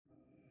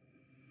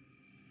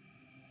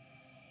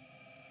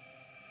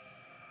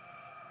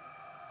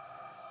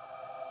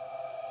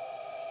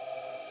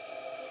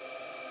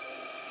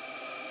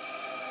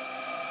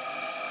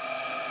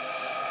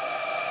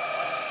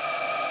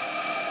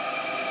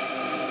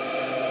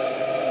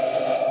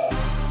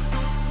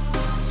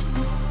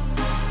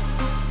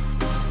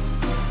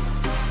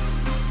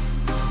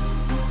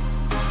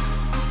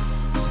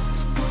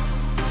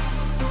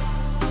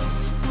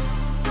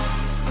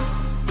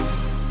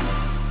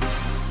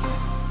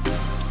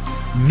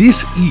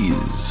This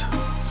is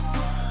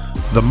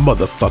the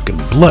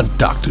motherfucking Blunt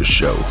Doctor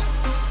Show.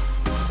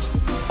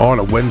 On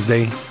a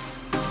Wednesday,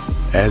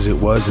 as it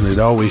was and it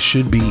always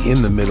should be,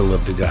 in the middle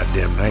of the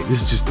goddamn night.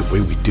 This is just the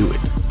way we do it.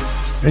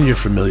 And you're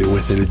familiar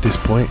with it at this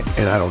point,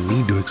 and I don't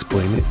need to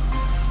explain it.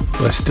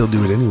 But I still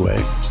do it anyway.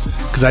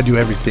 Because I do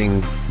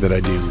everything that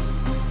I do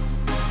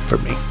for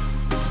me.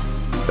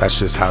 That's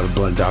just how the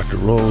Blunt Doctor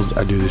rolls.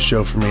 I do this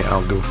show for me. I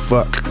don't give a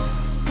fuck.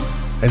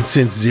 And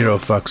since zero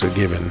fucks are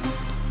given,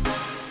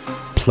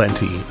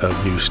 plenty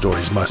of news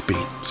stories must be.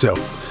 So,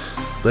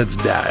 let's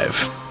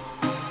dive.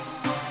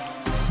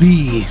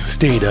 The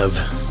state of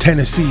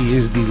Tennessee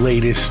is the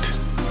latest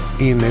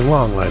in a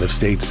long line of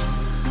states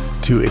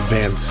to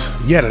advance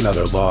yet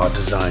another law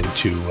designed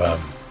to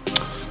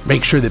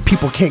make sure that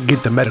people can't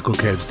get the medical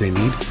care that they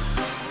need.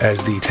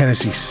 As the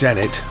Tennessee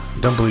Senate,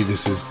 don't believe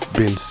this has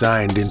been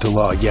signed into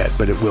law yet,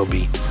 but it will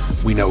be.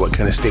 We know what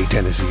kind of state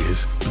Tennessee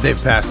is.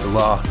 They've passed a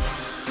law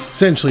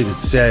essentially that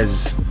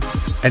says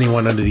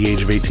anyone under the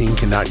age of 18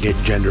 cannot get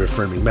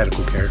gender-affirming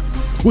medical care,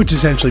 which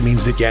essentially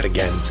means that, yet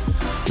again,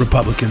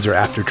 Republicans are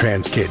after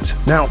trans kids.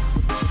 Now,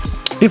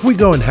 if we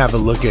go and have a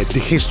look at the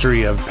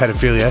history of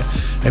pedophilia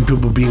and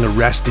people being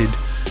arrested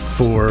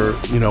for,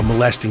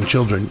 molesting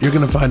children, you're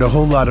going to find a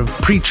whole lot of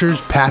preachers,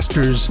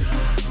 pastors,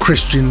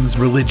 Christians,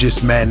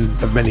 religious men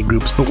of many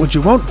groups. But what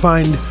you won't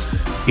find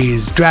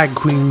is drag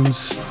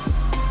queens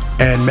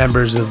and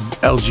members of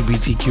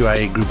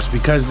LGBTQIA groups,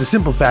 because the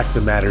simple fact of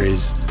the matter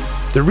is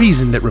the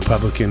reason that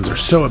Republicans are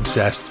so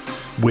obsessed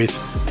with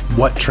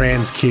what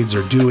trans kids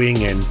are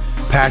doing and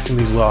passing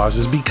these laws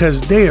is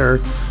because they are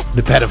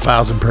the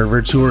pedophiles and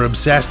perverts who are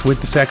obsessed with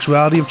the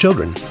sexuality of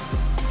children.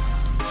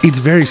 It's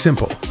very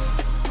simple.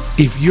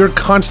 If you're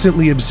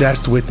constantly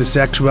obsessed with the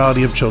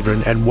sexuality of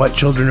children and what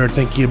children are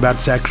thinking about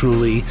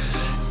sexually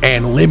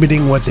and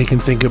limiting what they can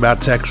think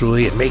about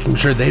sexually and making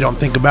sure they don't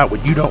think about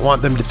what you don't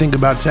want them to think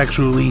about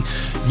sexually,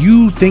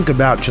 you think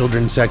about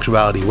children's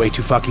sexuality way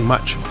too fucking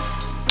much.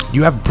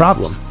 You have a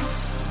problem.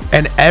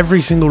 And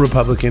every single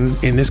Republican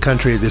in this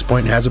country at this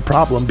point has a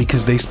problem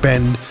because they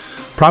spend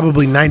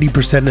probably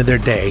 90% of their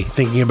day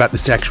thinking about the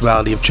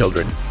sexuality of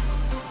children.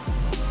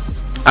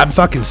 I'm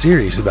fucking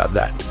serious about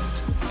that.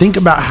 Think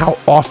about how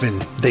often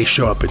they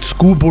show up at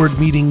school board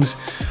meetings.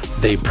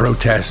 They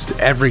protest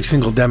every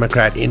single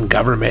Democrat in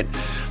government.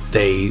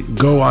 They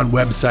go on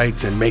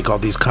websites and make all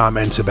these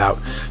comments about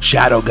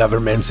shadow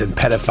governments and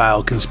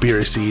pedophile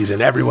conspiracies,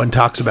 and everyone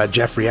talks about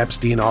Jeffrey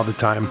Epstein all the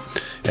time.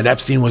 And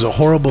Epstein was a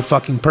horrible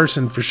fucking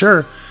person for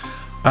sure.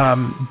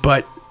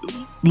 But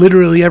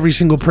literally every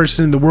single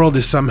person in the world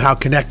is somehow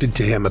connected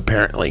to him,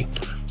 apparently.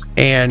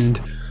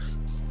 And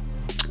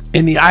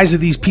in the eyes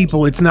of these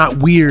people, it's not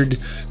weird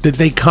that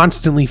they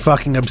constantly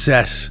fucking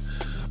obsess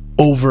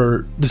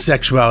over the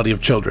sexuality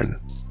of children.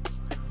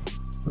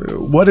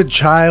 What a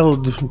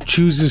child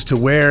chooses to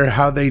wear,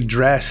 how they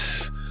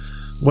dress,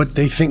 what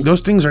they think,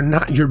 those things are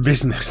not your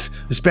business,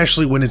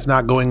 especially when it's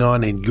not going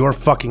on in your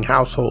fucking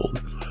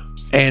household.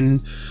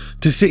 And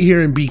to sit here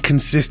and be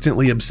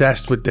consistently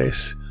obsessed with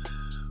this,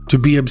 to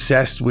be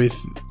obsessed with,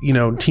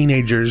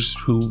 teenagers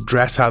who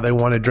dress how they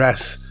want to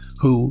dress,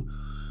 who,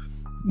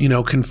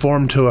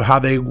 conform to how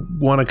they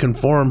want to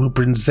conform, who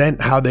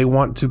present how they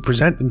want to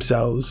present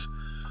themselves,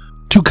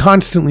 to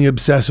constantly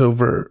obsess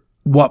over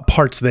what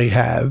parts they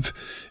have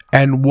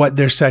and what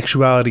their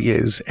sexuality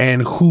is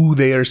and who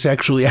they are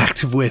sexually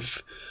active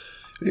with.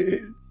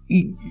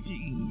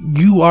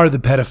 You are the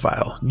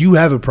pedophile. You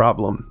have a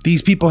problem.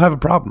 These people have a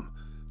problem.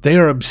 They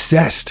are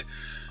obsessed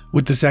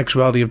with the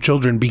sexuality of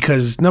children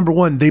because, number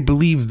one, they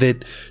believe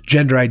that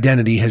gender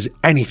identity has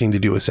anything to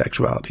do with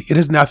sexuality. It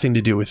has nothing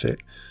to do with it.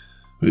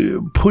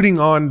 Putting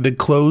on the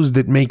clothes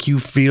that make you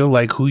feel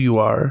like who you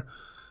are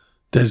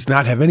does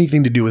not have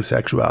anything to do with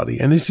sexuality.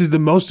 And this is the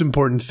most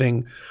important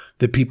thing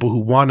that people who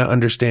want to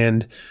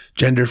understand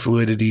gender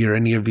fluidity or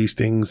any of these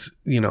things,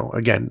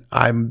 again,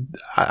 I'm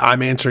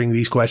answering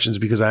these questions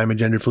because I'm a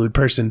gender fluid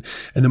person.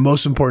 And the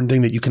most important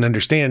thing that you can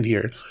understand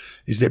here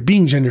is that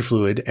being gender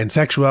fluid and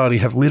sexuality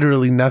have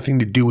literally nothing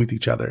to do with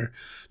each other.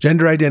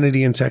 Gender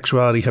identity and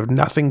sexuality have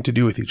nothing to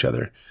do with each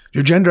other.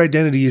 Your gender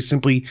identity is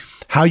simply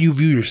how you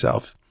view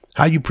yourself,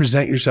 how you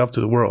present yourself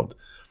to the world.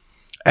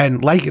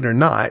 And like it or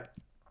not,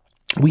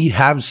 we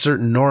have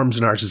certain norms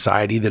in our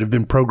society that have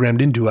been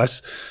programmed into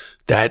us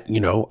that,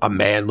 a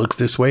man looks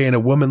this way and a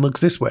woman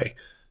looks this way.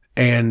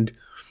 And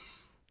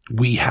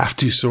we have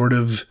to sort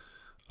of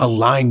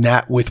align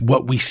that with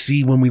what we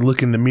see when we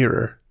look in the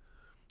mirror.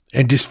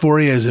 And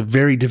dysphoria is a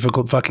very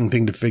difficult fucking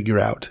thing to figure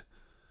out.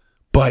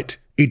 But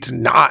it's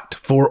not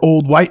for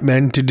old white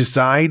men to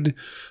decide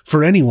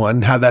for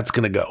anyone how that's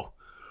going to go.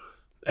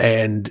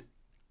 And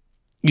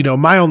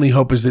my only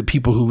hope is that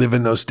people who live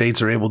in those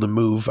states are able to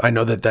move. I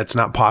know that that's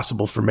not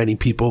possible for many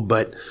people,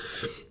 but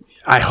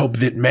I hope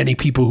that many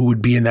people who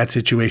would be in that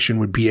situation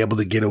would be able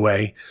to get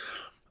away.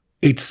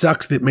 It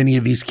sucks that many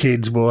of these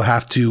kids will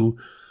have to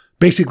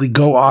basically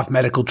go off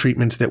medical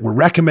treatments that were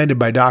recommended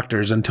by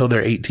doctors until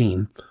they're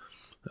 18.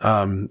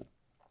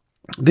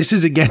 This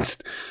is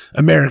against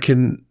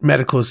American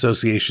Medical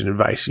Association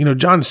advice.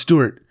 Jon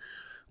Stewart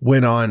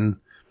went on,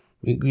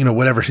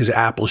 whatever his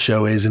Apple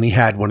show is, and he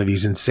had one of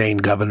these insane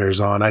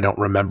governors on. I don't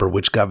remember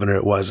which governor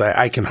it was.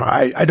 I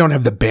don't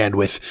have the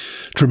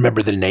bandwidth to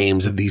remember the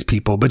names of these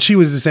people, but she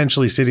was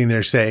essentially sitting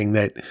there saying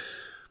that,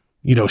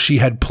 she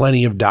had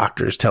plenty of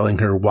doctors telling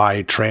her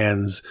why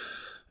trans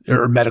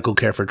or medical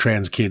care for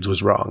trans kids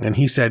was wrong. And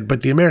he said,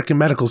 but the American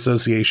Medical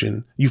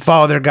Association, you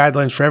follow their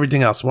guidelines for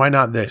everything else. Why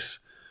not this?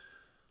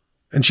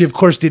 And she, of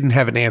course, didn't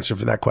have an answer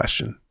for that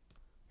question,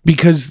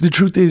 because the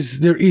truth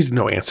is there is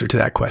no answer to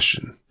that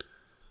question.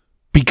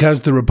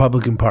 Because the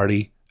Republican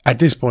Party at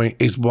this point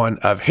is one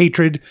of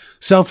hatred,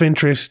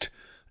 self-interest,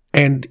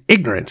 and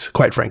ignorance,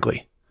 quite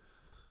frankly.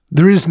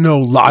 There is no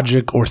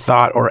logic or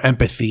thought or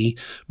empathy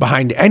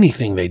behind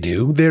anything they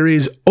do. There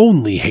is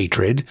only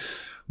hatred.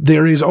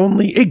 There is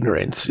only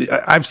ignorance.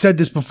 I've said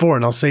this before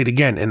and I'll say it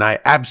again, and I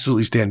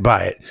absolutely stand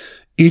by it.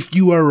 If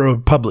you are a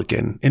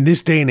Republican in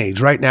this day and age,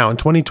 right now in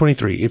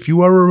 2023, if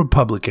you are a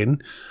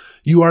Republican,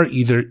 you are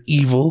either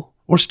evil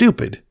or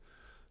stupid.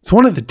 It's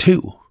one of the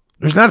two.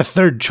 There's not a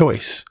third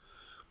choice.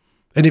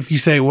 And if you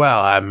say,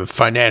 well, I'm a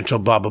financial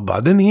blah, blah,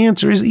 blah, then the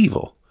answer is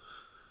evil.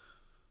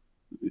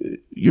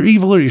 You're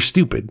evil or you're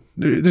stupid.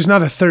 There's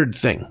not a third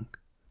thing.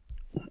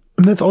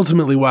 And that's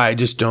ultimately why I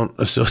just don't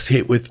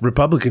associate with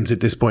Republicans at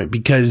this point,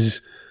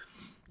 because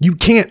you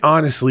can't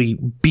honestly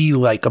be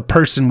like a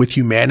person with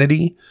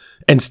humanity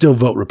and still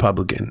vote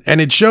Republican.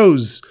 And it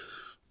shows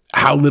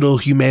how little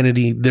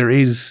humanity there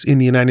is in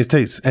the United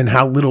States and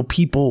how little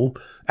people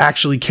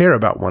actually care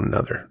about one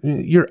another.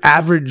 Your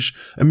average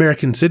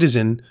American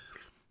citizen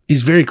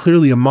is very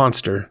clearly a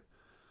monster,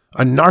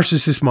 a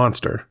narcissist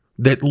monster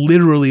that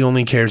literally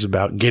only cares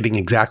about getting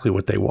exactly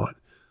what they want,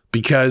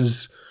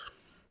 because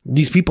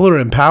these people are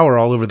in power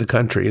all over the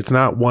country. It's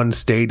not one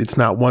state. It's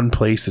not one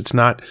place. It's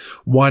not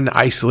one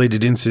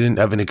isolated incident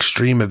of an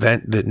extreme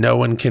event that no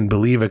one can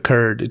believe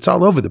occurred. It's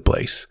all over the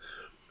place.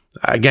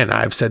 Again,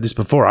 I've said this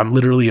before. I'm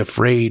literally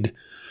afraid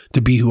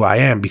to be who I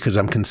am because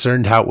I'm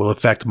concerned how it will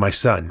affect my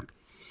son.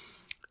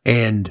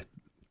 And,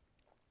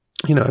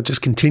 it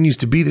just continues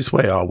to be this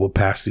way. Oh, we'll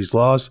pass these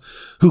laws.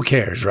 Who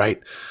cares,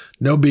 right?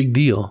 No big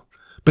deal.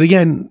 But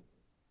again,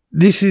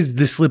 this is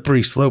the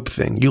slippery slope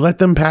thing. You let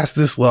them pass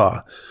this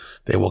law,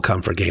 they will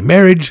come for gay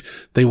marriage.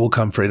 They will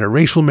come for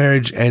interracial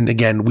marriage. And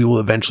again, we will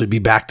eventually be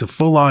back to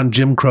full-on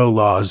Jim Crow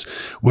laws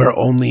where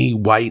only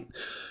white,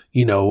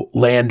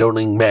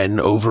 landowning men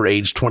over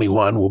age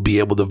 21 will be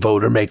able to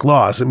vote or make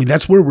laws. I mean,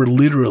 that's where we're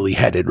literally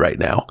headed right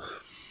now.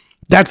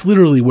 That's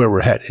literally where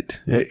we're headed.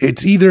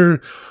 It's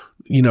either,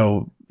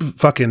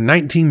 fucking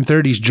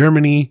 1930s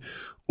Germany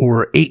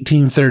or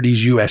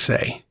 1830s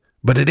USA.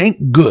 But it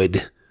ain't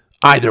good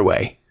either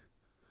way.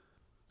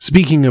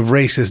 Speaking of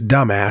racist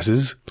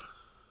dumbasses,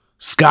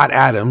 Scott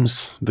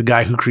Adams, the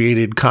guy who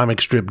created comic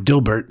strip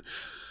Dilbert,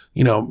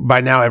 by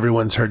now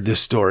everyone's heard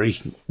this story.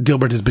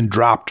 Dilbert has been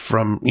dropped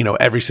from,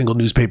 every single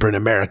newspaper in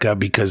America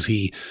because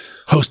he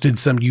hosted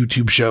some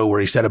YouTube show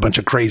where he said a bunch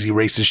of crazy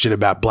racist shit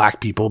about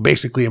black people,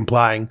 basically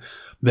implying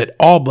that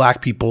all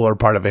black people are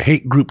part of a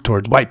hate group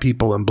towards white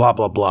people and blah,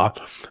 blah, blah.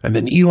 And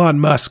then Elon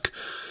Musk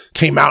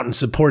came out and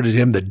supported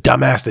him, the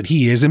dumbass that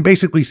he is, and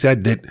basically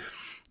said that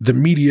the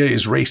media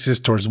is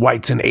racist towards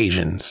whites and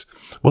Asians.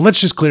 Well,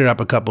 let's just clear up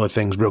a couple of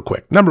things real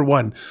quick. Number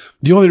one,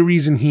 the only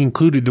reason he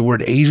included the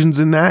word Asians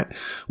in that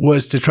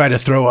was to try to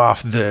throw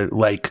off the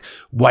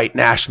white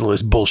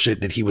nationalist bullshit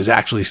that he was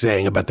actually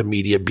saying about the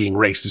media being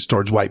racist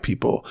towards white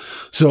people.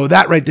 So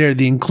that right there,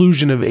 the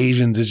inclusion of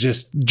Asians is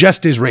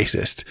just as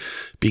racist,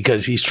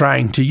 because he's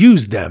trying to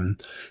use them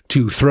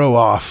to throw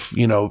off,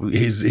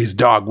 his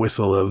dog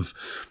whistle of,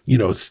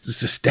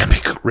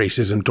 systemic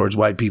racism towards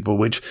white people,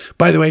 which,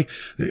 by the way,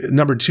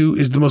 number two,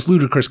 is the most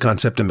ludicrous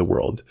concept in the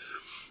world.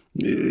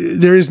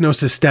 There is no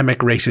systemic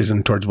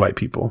racism towards white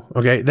people.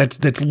 Okay.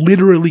 That's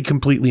literally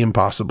completely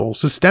impossible.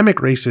 Systemic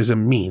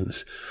racism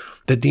means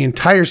that the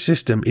entire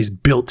system is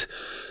built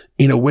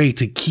in a way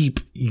to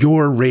keep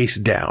your race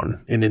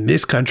down. And in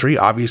this country,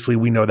 obviously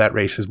we know that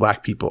race is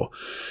black people,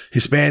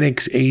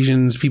 Hispanics,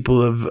 Asians,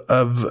 people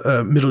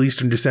of Middle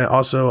Eastern descent,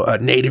 also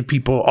Native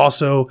people.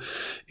 Also,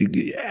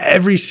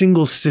 every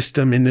single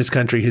system in this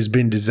country has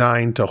been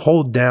designed to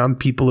hold down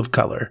people of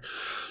color.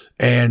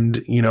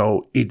 And,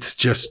 it's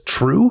just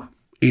true.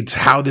 It's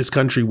how this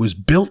country was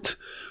built.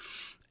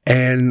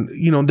 And,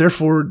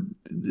 therefore,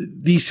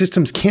 these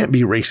systems can't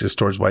be racist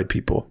towards white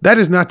people. That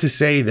is not to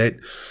say that,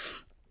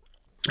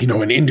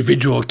 an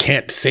individual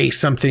can't say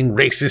something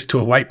racist to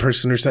a white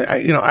person or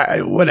something.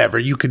 Whatever.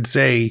 You could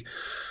say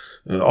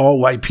all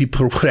white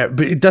people or whatever,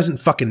 but it doesn't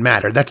fucking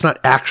matter. That's not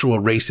actual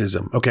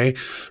racism, okay?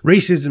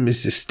 Racism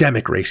is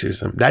systemic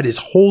racism. That is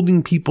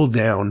holding people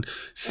down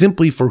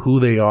simply for who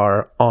they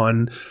are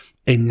on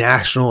a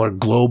national or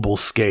global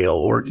scale,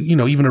 or,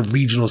 even a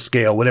regional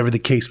scale, whatever the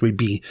case may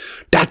be.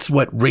 That's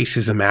what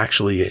racism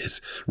actually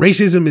is.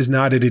 Racism is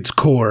not at its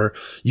core,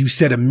 you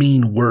said a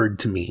mean word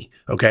to me,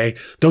 okay?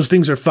 Those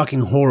things are fucking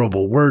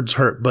horrible. Words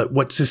hurt. But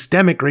what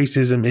systemic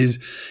racism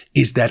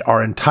is that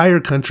our entire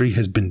country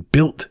has been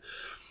built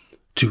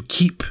to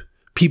keep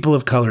people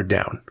of color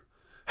down.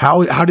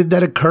 How did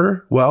that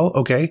occur? Well,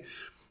 okay.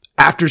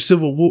 After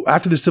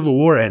the Civil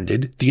War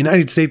ended, the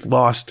United States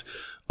lost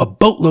a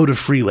boatload of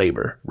free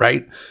labor,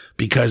 right?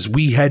 Because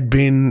we had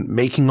been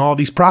making all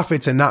these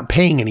profits and not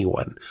paying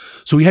anyone.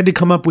 So we had to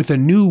come up with a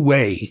new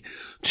way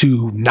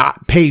to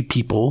not pay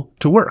people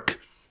to work.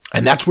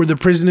 And that's where the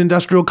prison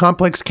industrial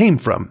complex came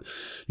from.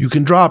 You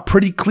can draw a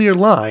pretty clear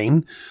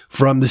line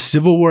from the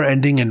Civil War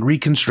ending and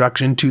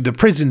Reconstruction to the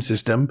prison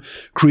system,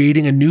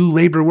 creating a new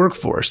labor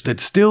workforce that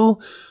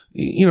still,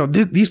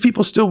 these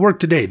people still work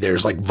today.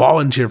 There's like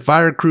volunteer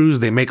fire crews.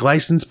 They make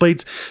license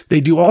plates.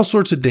 They do all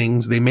sorts of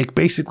things. They make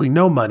basically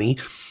no money,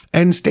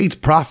 and states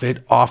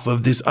profit off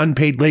of this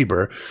unpaid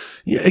labor.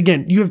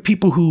 Again, you have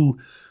people who,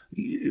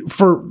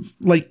 for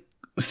like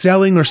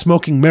selling or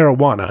smoking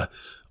marijuana,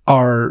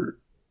 are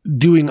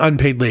doing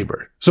unpaid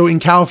labor. So in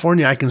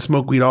California, I can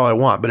smoke weed all I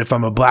want, but if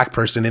I'm a black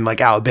person in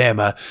like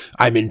Alabama,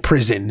 I'm in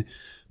prison,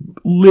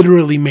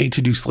 literally made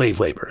to do slave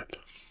labor.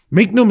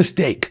 Make no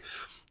mistake,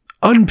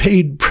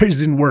 unpaid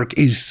prison work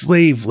is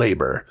slave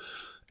labor.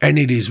 And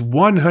it is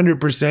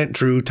 100%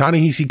 true.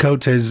 Ta-Nehisi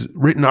Coates has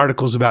written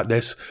articles about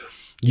this.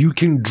 You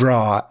can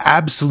draw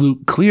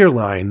absolute clear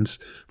lines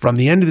from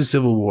the end of the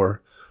Civil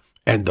War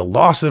and the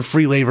loss of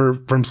free labor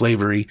from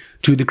slavery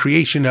to the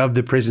creation of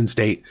the prison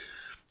state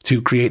to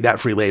create that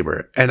free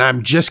labor. And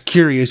I'm just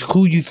curious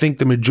who you think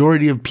the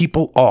majority of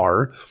people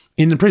are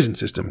in the prison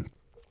system.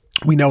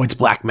 We know it's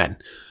black men.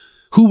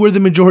 Who were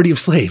the majority of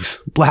slaves?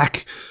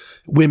 Black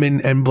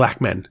women and black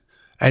men.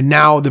 And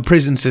now the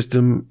prison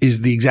system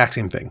is the exact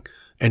same thing.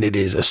 And it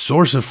is a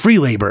source of free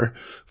labor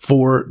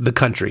for the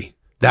country.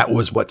 That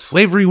was what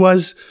slavery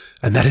was,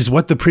 and that is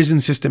what the prison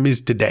system is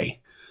today.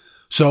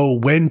 So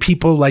when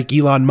people like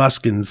Elon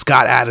Musk and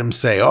Scott Adams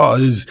say, oh,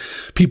 these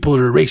people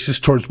are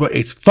racist towards what,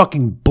 it's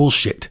fucking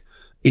bullshit.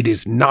 It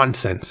is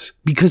nonsense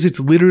because it's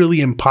literally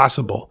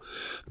impossible.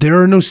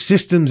 There are no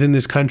systems in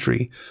this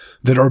country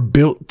that are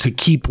built to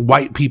keep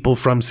white people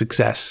from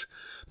success.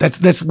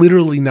 That's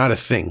literally not a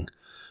thing.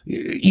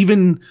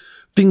 Even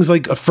things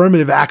like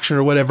affirmative action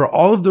or whatever,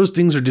 all of those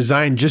things are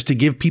designed just to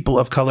give people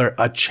of color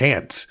a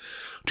chance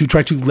to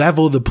try to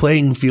level the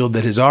playing field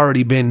that has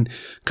already been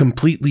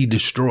completely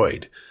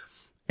destroyed.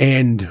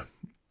 And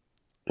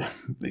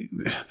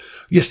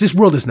yes, this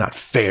world is not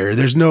fair.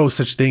 There's no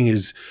such thing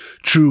as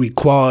true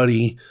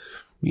equality,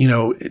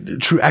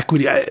 true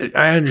equity.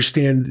 I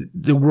understand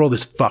the world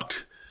is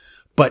fucked,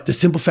 but the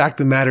simple fact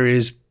of the matter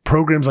is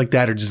programs like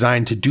that are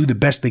designed to do the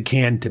best they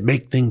can to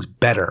make things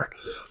better.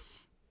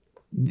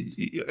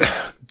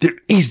 There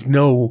is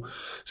no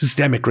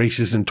systemic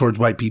racism towards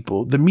white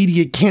people. The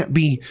media can't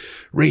be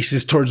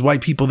racist towards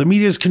white people. The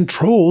media is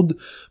controlled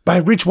by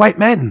rich white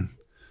men.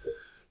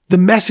 The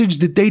message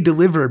that they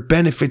deliver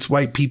benefits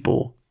white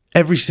people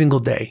every single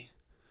day.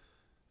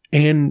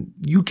 And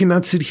you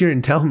cannot sit here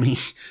and tell me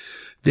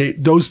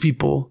that those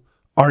people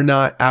are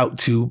not out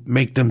to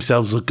make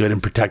themselves look good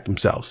and protect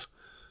themselves.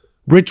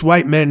 Rich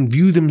white men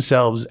view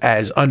themselves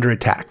as under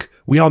attack.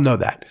 We all know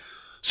that.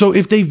 So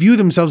if they view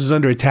themselves as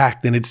under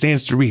attack, then it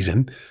stands to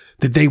reason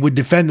that they would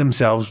defend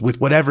themselves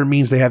with whatever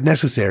means they have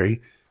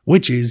necessary,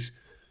 which is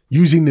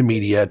using the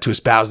media to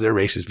espouse their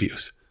racist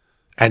views.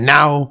 And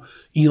now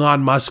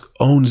Elon Musk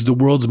owns the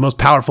world's most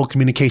powerful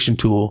communication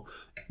tool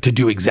to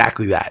do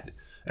exactly that.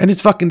 And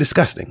it's fucking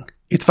disgusting.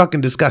 It's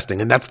fucking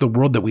disgusting. And that's the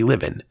world that we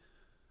live in.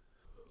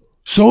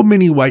 So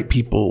many white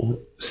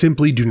people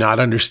simply do not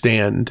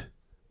understand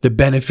the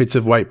benefits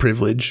of white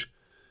privilege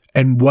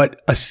and what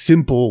a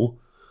simple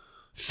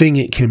thing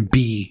it can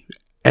be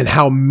and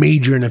how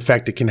major an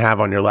effect it can have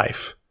on your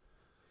life.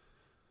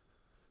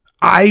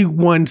 I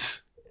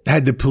once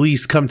had the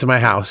police come to my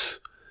house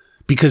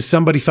because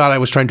somebody thought I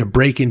was trying to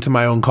break into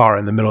my own car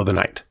in the middle of the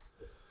night.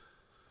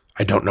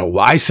 I don't know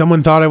why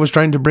someone thought I was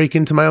trying to break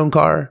into my own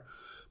car,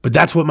 but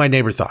that's what my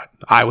neighbor thought.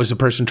 I was a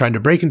person trying to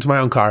break into my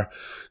own car.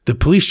 The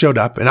police showed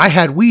up and I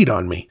had weed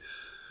on me.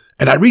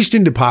 And I reached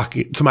into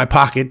my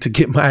pocket to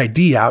get my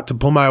ID out, to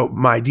pull my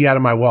ID out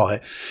of my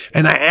wallet.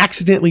 And I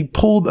accidentally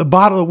pulled a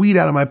bottle of weed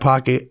out of my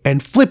pocket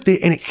and flipped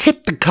it, and it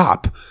hit the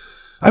cop.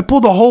 I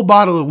pulled a whole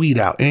bottle of weed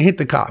out and it hit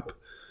the cop.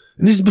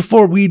 And this is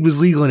before weed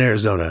was legal in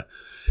Arizona.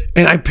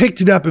 And I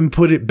picked it up and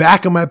put it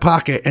back in my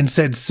pocket and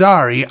said,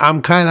 sorry,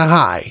 I'm kind of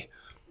high.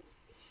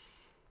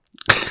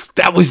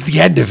 That was the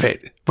end of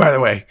it, by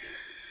the way.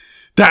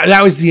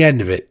 That was the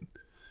end of it.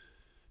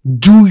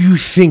 Do you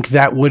think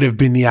that would have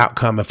been the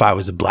outcome if I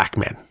was a black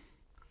man?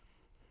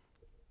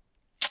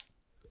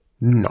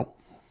 No.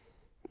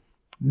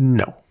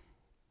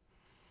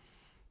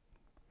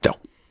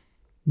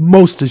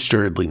 Most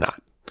assuredly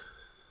not.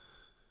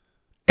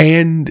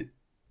 And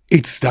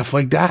it's stuff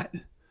like that.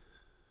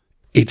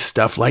 It's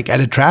stuff like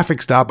at a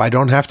traffic stop, I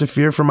don't have to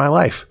fear for my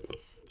life.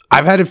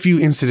 I've had a few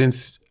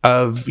incidents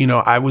of,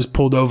 I was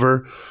pulled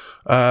over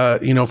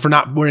for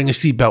not wearing a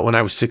seatbelt when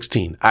I was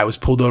 16. I was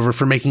pulled over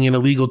for making an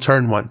illegal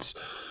turn once.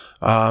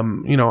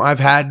 I've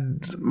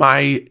had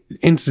my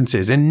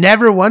instances, and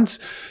never once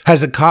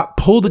has a cop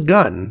pulled a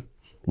gun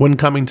when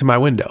coming to my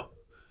window.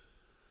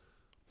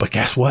 But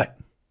guess what?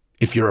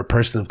 If you're a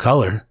person of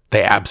color,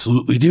 they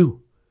absolutely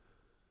do.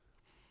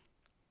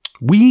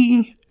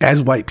 We,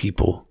 as white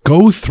people,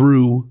 go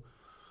through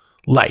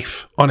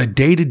life on a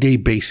day-to-day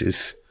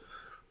basis,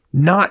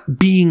 not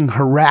being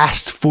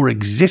harassed for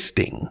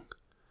existing.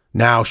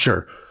 Now,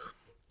 sure,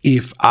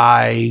 if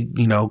I,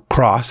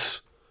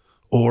 cross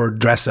or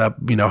dress up,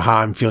 how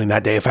I'm feeling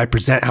that day, if I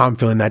present how I'm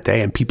feeling that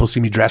day and people see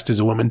me dressed as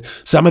a woman,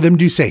 some of them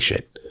do say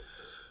shit,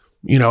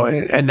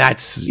 and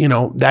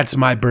that's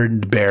my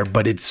burden to bear,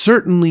 but it's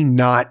certainly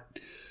not,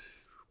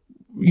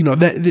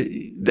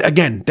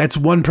 again, that's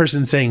one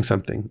person saying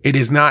something. It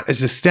is not a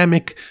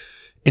systemic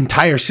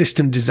entire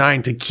system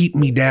designed to keep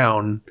me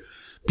down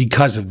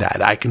because of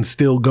that. I can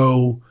still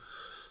go,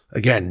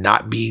 again,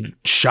 not be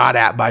shot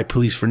at by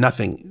police for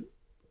nothing.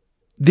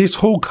 This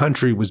whole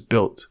country was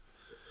built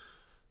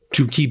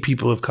to keep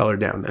people of color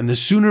down. And the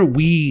sooner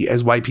we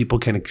as white people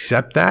can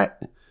accept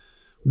that,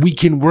 we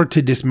can work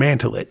to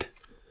dismantle it.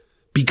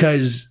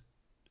 Because,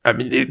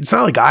 it's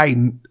not like I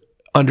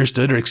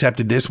understood or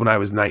accepted this when I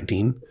was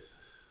 19.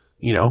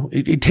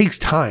 It takes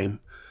time.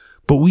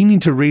 But we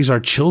need to raise our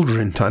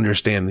children to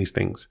understand these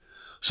things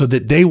so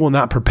that they will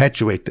not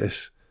perpetuate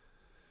this.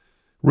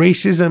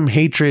 Racism,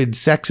 hatred,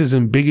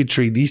 sexism,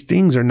 bigotry, these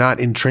things are not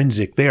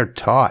intrinsic. They are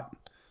taught.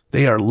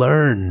 They are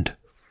learned.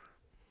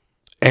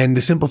 And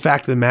the simple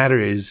fact of the matter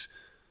is,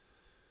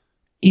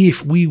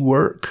 if we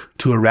work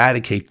to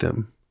eradicate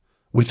them,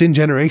 within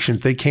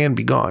generations, they can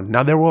be gone.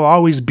 Now, there will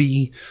always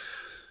be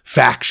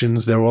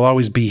factions. There will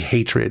always be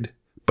hatred.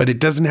 But it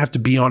doesn't have to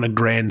be on a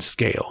grand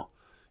scale.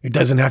 It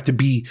doesn't have to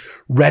be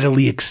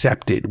readily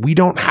accepted. We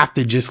don't have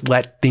to just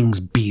let things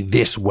be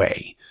this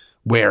way,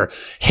 where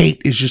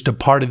hate is just a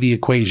part of the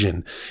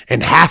equation.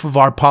 And half of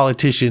our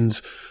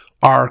politicians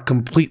are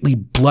completely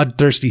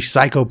bloodthirsty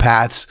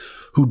psychopaths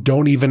who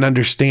don't even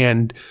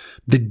understand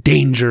the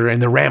danger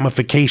and the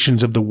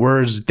ramifications of the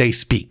words they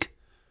speak.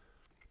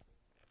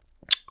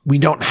 We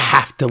don't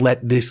have to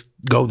let this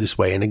go this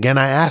way. And again,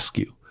 I ask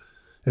you,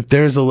 if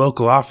there's a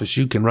local office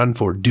you can run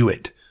for, do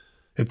it.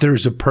 If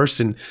there's a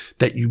person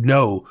that you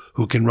know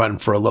who can run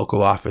for a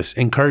local office,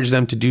 encourage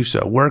them to do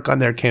so. Work on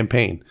their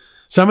campaign.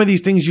 Some of these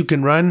things you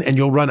can run and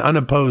you'll run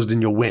unopposed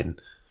and you'll win.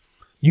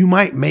 You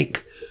might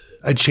make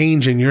a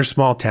change in your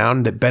small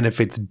town that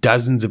benefits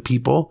dozens of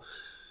people.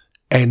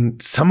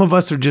 And some of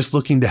us are just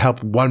looking to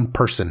help one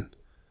person.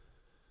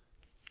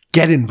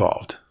 Get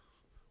involved.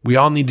 We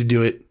all need to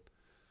do it.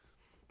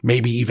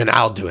 Maybe even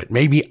I'll do it.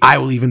 Maybe I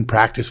will even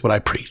practice what I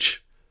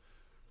preach.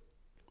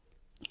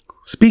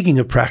 Speaking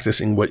of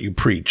practicing what you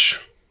preach,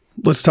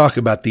 let's talk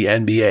about the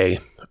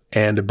NBA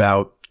and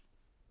about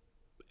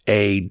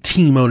a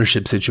team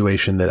ownership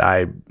situation that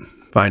I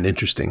find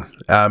interesting.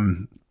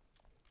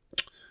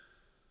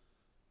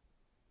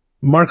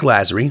 Mark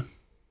Lasry,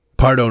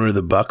 part owner of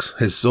the Bucks,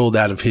 has sold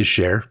out of his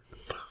share.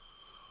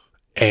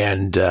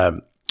 And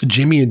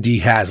Jimmy and Dee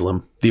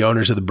Haslam, the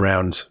owners of the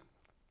Browns,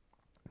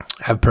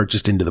 have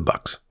purchased into the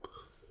Bucks.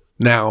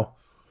 Now,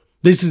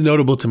 this is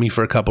notable to me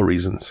for a couple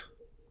reasons.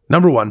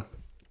 Number one,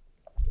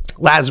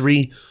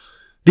 Lasry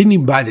didn't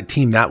even buy the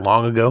team that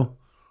long ago.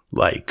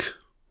 Like,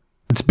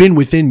 it's been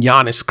within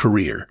Giannis'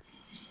 career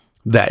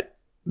that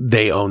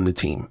they own the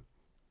team.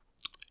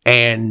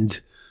 And,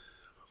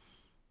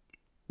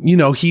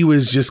 he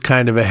was just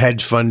kind of a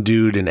hedge fund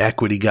dude, an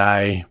equity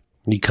guy.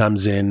 He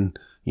comes in,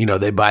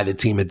 they buy the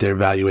team at their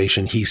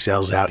valuation. He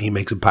sells out. He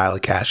makes a pile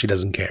of cash. He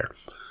doesn't care.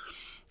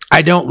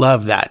 I don't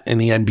love that in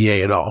the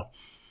NBA at all.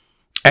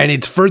 And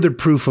it's further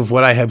proof of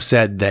what I have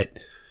said, that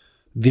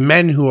the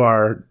men who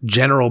are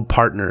general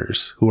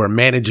partners, who are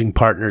managing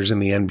partners in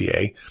the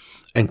NBA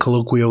and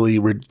colloquially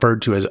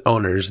referred to as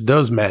owners,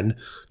 those men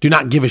do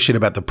not give a shit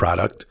about the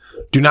product,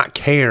 do not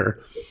care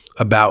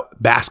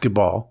about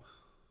basketball,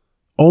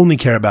 only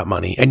care about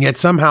money. And yet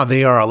somehow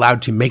they are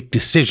allowed to make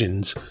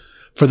decisions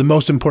for the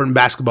most important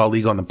basketball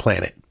league on the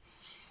planet.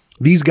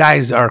 These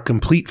guys are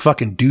complete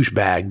fucking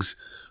douchebags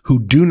who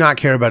do not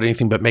care about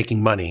anything but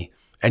making money.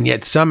 And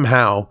yet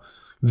somehow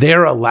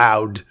they're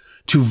allowed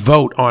to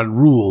vote on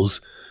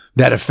rules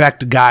that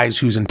affect guys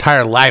whose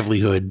entire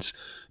livelihoods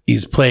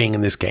is playing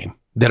in this game,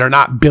 that are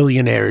not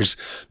billionaires,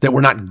 that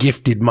were not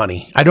gifted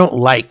money. I don't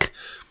like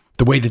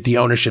the way that the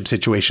ownership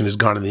situation has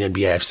gone in the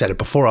NBA. I've said it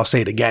before. I'll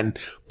say it again.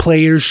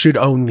 Players should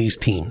own these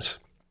teams.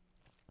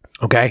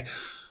 Okay?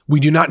 We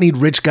do not need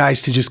rich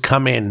guys to just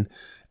come in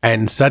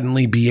and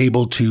suddenly be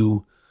able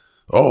to,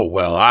 I'm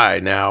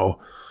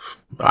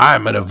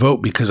going to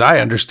vote because I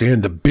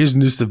understand the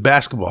business of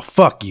basketball.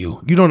 Fuck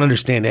you. You don't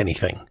understand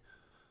anything.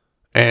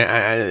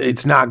 And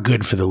it's not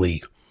good for the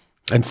league.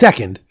 And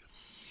second,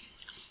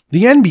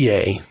 the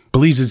NBA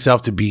believes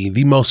itself to be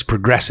the most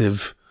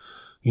progressive,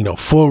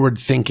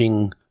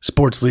 forward-thinking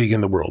sports league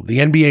in the world. The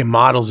NBA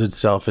models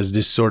itself as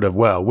this sort of,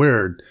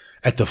 we're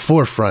at the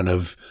forefront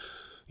of,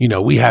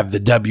 we have the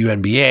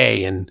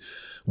WNBA and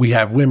we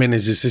have women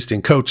as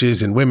assistant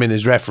coaches and women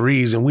as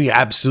referees, and we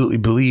absolutely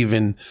believe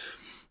in,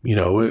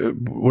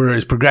 we're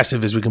as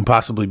progressive as we can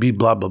possibly be,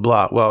 blah, blah,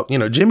 blah. Well,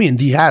 Jimmy and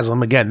Dee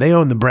Haslam, again, they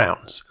own the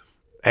Browns.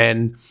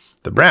 And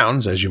the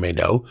Browns, as you may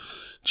know,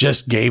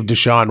 just gave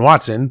Deshaun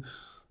Watson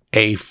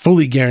a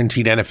fully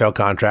guaranteed NFL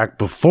contract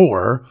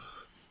before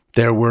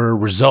there were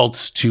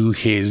results to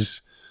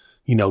his,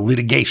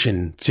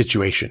 litigation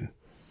situation.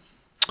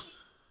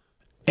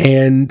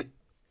 And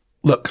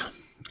look,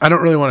 I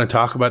don't really want to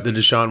talk about the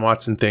Deshaun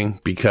Watson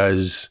thing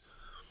because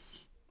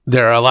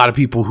there are a lot of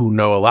people who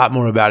know a lot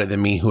more about it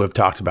than me who have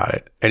talked about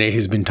it. And it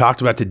has been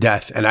talked about to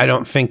death. And I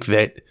don't think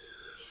that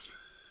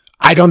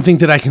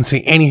I can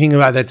say anything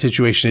about that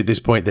situation at this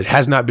point that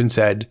has not been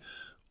said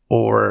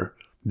or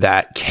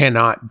that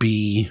cannot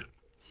be.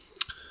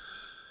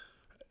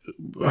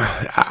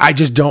 I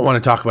just don't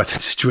want to talk about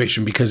that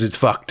situation because it's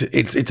fucked.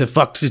 It's a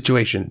fucked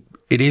situation.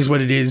 It is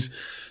what it is.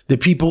 The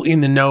people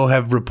in the know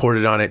have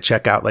reported on it.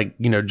 Check out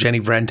Jenny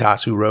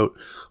Vrentas, who wrote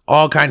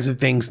all kinds of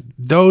things.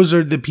 Those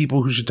are the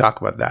people who should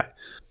talk about that.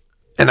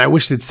 And I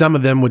wish that some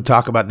of them would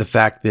talk about the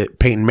fact that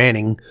Peyton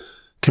Manning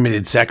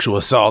committed sexual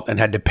assault and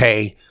had to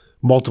pay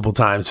multiple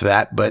times for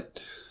that. But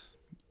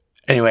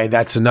anyway,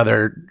 that's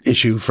another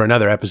issue for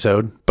another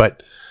episode.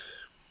 But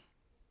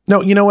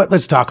no, you know what?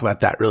 Let's talk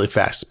about that really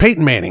fast.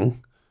 Peyton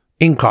Manning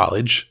in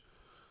college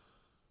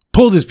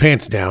pulled his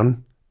pants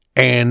down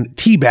and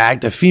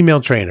teabagged a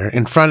female trainer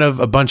in front of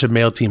a bunch of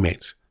male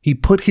teammates. He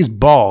put his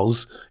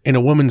balls in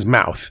a woman's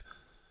mouth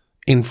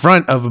in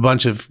front of a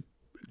bunch of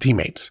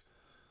teammates.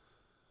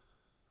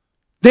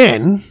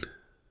 Then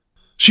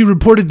she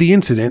reported the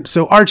incident,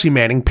 so Archie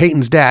Manning,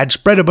 Peyton's dad,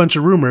 spread a bunch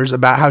of rumors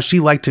about how she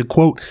liked to,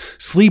 quote,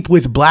 sleep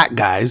with black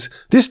guys.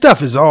 This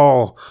stuff is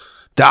all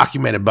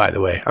documented, by the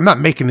way. I'm not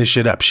making this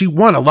shit up. She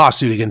won a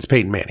lawsuit against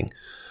Peyton Manning.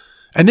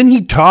 And then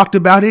he talked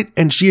about it,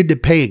 and she had to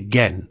pay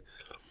again.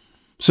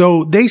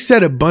 So they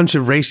said a bunch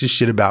of racist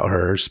shit about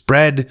her,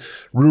 spread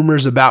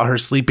rumors about her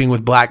sleeping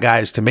with black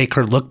guys to make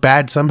her look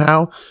bad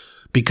somehow,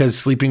 because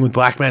sleeping with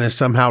black men is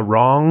somehow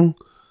wrong.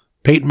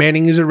 Peyton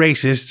Manning is a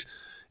racist,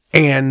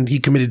 and he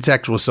committed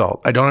sexual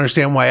assault. I don't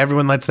understand why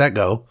everyone lets that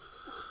go,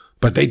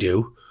 but they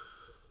do.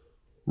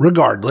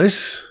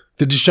 Regardless,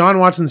 the Deshaun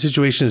Watson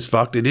situation is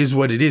fucked. It is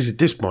what it is at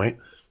this point.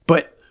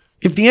 But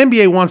if the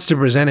NBA wants to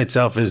present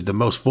itself as the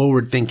most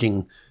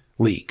forward-thinking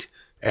league,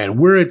 and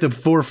we're at the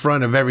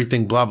forefront of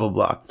everything, blah, blah,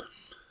 blah,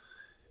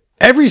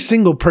 every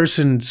single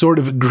person sort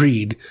of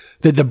agreed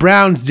that the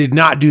Browns did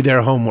not do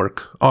their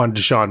homework on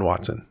Deshaun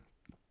Watson.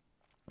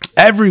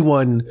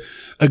 Everyone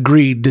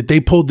agreed that they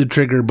pulled the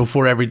trigger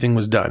before everything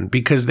was done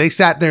because they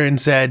sat there and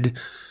said,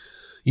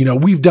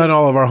 we've done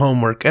all of our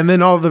homework. And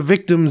then all the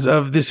victims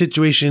of the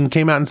situation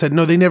came out and said,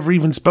 no, they never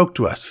even spoke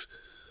to us.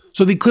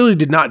 So they clearly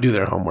did not do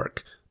their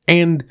homework.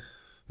 And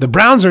the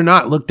Browns are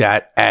not looked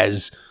at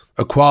as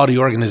a quality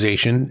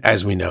organization,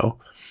 as we know.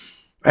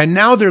 And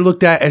now they're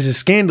looked at as a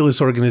scandalous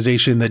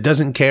organization that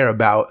doesn't care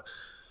about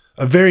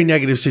a very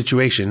negative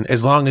situation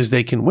as long as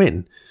they can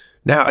win.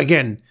 Now,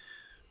 again,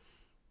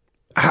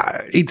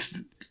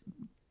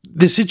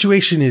 the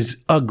situation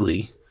is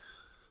ugly,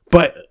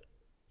 but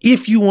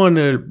if you want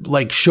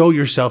to show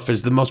yourself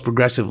as the most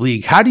progressive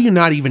league, how do you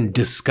not even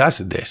discuss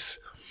this?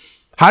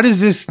 How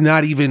does this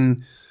not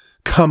even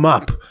come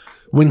up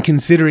when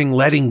considering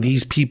letting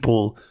these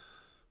people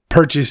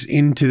purchase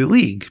into the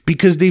league?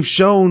 Because they've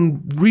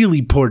shown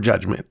really poor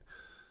judgment.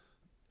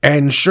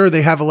 And sure,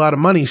 they have a lot of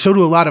money. So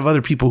do a lot of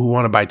other people who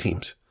want to buy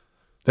teams.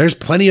 There's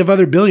plenty of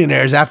other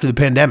billionaires after the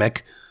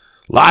pandemic.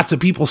 Lots of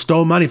people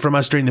stole money from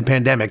us during the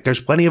pandemic.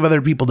 There's plenty of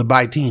other people to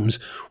buy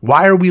teams.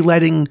 Why are we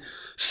letting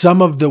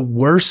some of the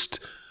worst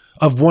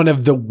of one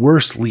of the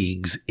worst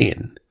leagues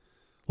in?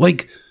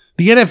 The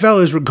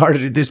NFL is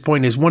regarded at this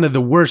point as one of the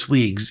worst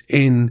leagues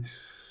in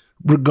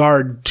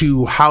regard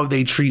to how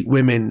they treat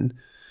women,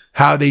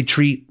 how they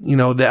treat, the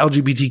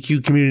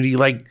LGBTQ community.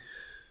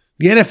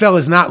 The NFL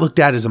is not looked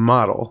at as a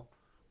model.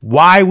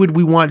 Why would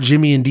we want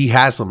Jimmy and Dee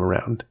Haslam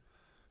around?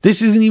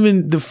 This isn't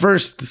even the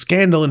first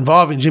scandal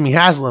involving Jimmy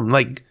Haslam.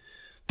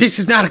 This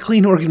is not a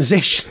clean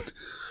organization.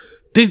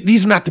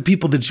 These are not the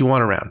people that you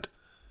want around.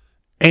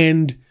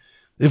 And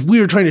if we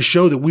are trying to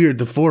show that we're at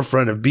the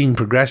forefront of being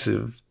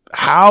progressive,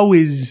 how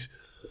is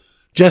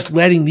just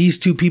letting these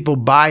two people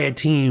buy a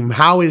team,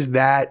 how is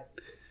that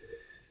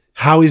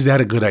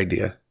a good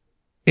idea?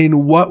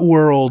 In what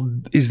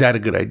world is that a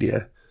good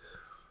idea?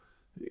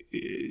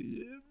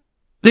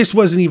 This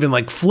wasn't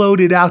even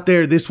floated out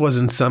there. This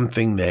wasn't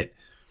something that,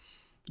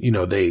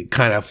 they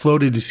kind of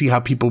floated to see how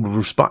people would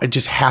respond. It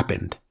just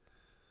happened.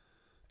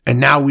 And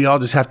now we all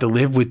just have to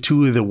live with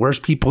two of the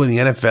worst people in the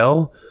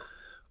NFL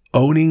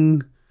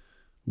owning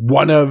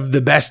one of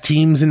the best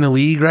teams in the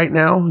league right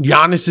now.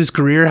 Giannis's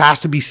career has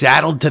to be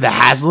saddled to the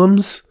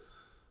Haslams.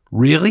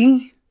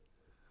 Really?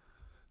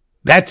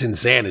 That's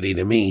insanity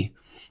to me.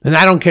 And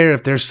I don't care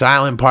if they're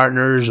silent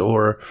partners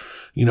or,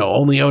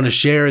 only own a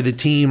share of the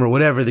team or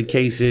whatever the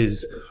case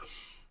is.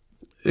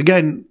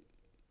 Again,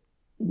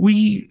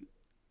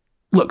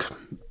 look,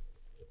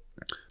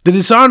 the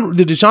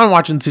Deshaun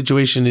Watson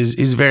situation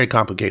is very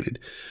complicated.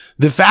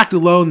 The fact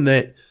alone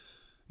that,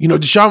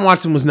 Deshaun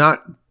Watson was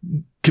not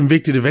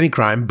convicted of any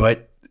crime,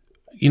 but,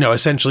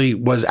 essentially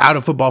was out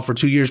of football for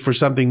 2 years for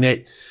something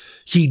that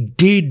he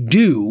did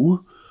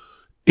do.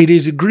 It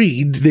is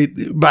agreed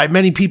that by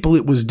many people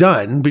it was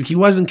done, but he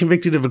wasn't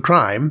convicted of a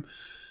crime.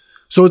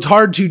 So it's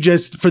hard for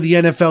the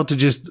NFL to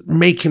just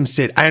make him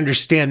sit. I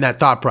understand that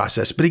thought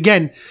process. But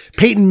again,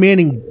 Peyton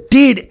Manning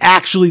did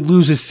actually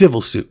lose a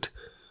civil suit.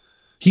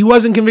 He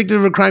wasn't convicted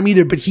of a crime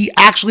either, but he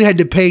actually had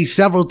to pay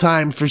several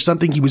times for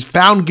something he was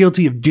found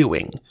guilty of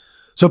doing.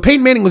 So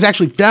Peyton Manning was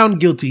actually found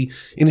guilty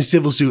in a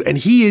civil suit, and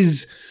he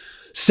is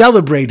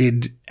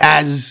celebrated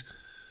as,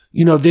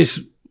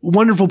 this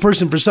wonderful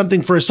person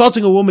for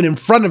assaulting a woman in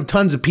front of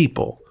tons of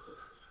people.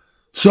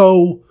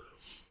 So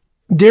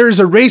there's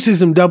a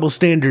racism double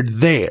standard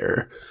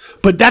there,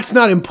 but that's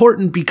not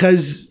important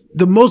because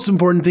the most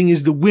important thing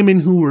is the women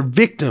who were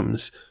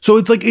victims. So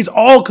it's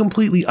all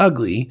completely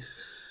ugly,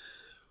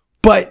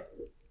 but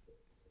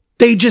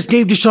they just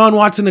gave Deshaun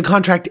Watson a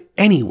contract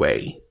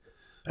anyway.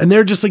 And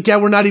they're just like, yeah,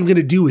 we're not even going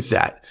to do with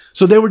that.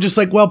 So they were just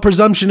like, well,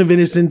 presumption of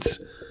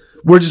innocence,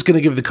 we're just going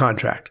to give the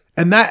contract.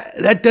 And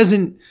that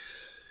doesn't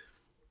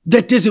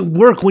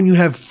work when you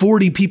have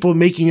 40 people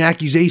making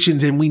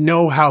accusations and we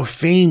know how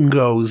fame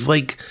goes.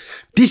 Like,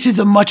 this is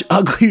a much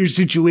uglier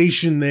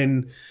situation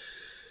than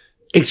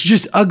it's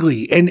just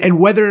ugly. And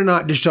whether or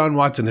not Deshaun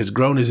Watson has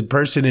grown as a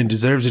person and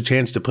deserves a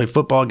chance to play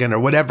football again or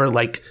whatever,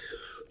 like,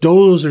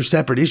 those are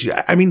separate issues.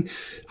 I mean,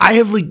 I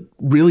have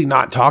really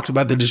not talked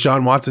about the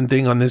Deshaun Watson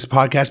thing on this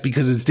podcast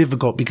because it's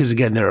difficult because,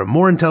 again, there are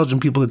more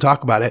intelligent people to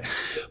talk about it.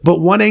 But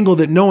one angle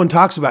that no one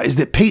talks about is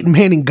that Peyton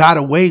Manning got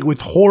away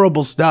with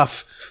horrible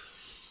stuff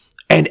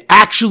and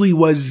actually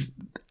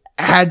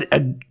had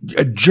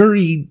a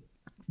jury.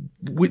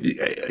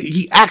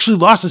 He actually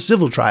lost a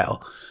civil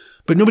trial,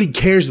 but nobody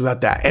cares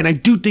about that. And I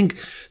do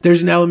think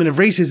there's an element of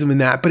racism in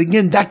that. But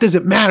again, that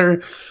doesn't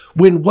matter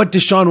when what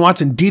Deshaun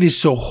Watson did is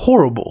so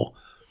horrible.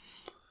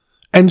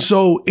 And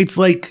so it's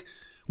like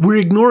we're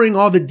ignoring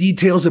all the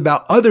details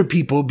about other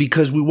people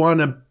because we want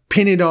to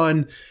pin it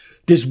on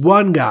this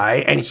one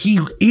guy and he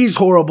is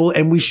horrible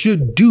and we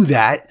should do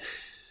that.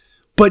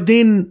 But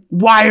then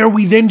why are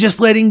we then just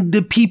letting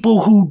the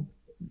people who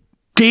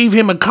gave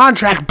him a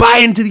contract buy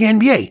into the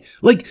NBA?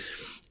 Like,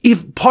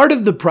 if part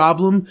of the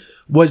problem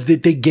was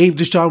that they gave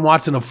Deshaun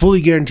Watson a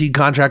fully guaranteed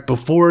contract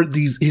before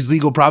his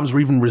legal problems were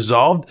even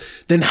resolved,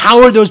 then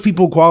how are those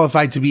people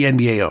qualified to be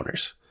NBA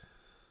owners?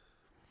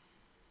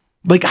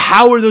 Like,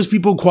 how are those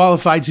people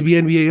qualified to be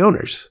NBA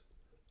owners?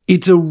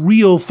 It's a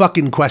real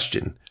fucking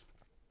question.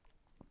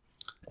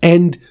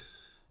 And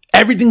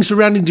everything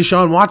surrounding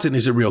Deshaun Watson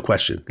is a real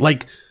question.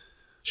 Like,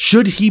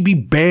 should he be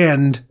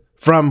banned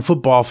from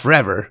football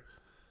forever?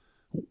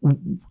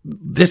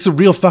 That's a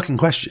real fucking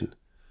question.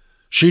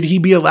 Should he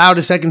be allowed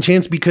a second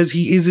chance because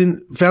he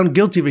isn't found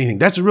guilty of anything?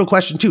 That's a real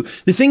question too.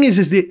 The thing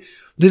is that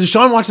the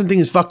Deshaun Watson thing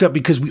is fucked up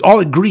because we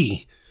all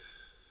agree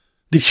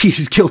that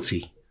he's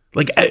guilty.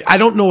 Like, I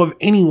don't know of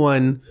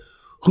anyone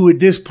who at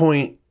this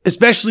point,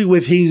 especially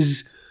with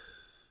his,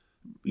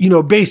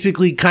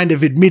 basically kind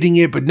of admitting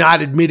it, but not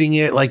admitting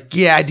it. Like,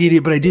 yeah, I did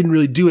it, but I didn't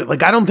really do it.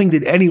 Like, I don't think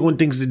that anyone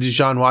thinks that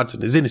Deshaun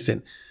Watson is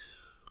innocent.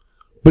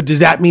 But does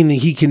that mean that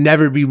he can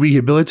never be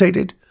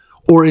rehabilitated?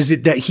 Or is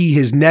it that he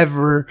has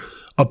never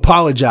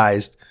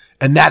apologized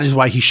and that is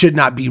why he should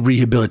not be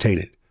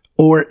rehabilitated?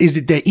 Or is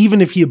it that even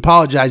if he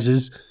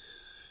apologizes,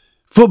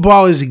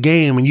 football is a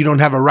game and you don't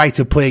have a right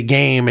to play a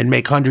game and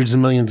make hundreds of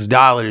millions of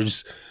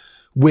dollars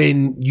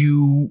when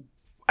you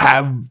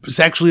have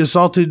sexually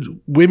assaulted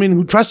women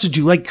who trusted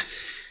you? Like,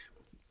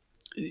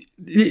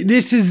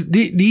 these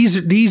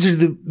are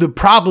the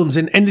problems.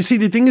 And see,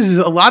 the thing is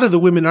a lot of the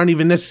women aren't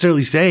even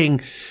necessarily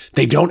saying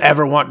they don't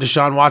ever want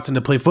Deshaun Watson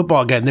to play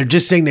football again. They're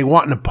just saying they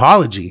want an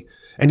apology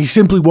and he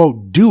simply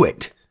won't do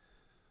it.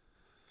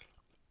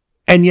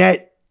 And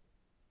yet,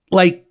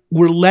 like,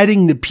 we're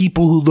letting the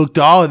people who looked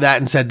at all of that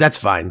and said, that's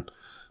fine.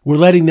 We're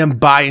letting them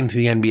buy into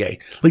the NBA.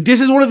 Like,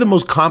 this is one of the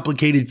most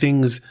complicated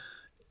things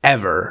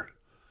ever.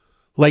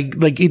 Like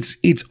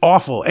it's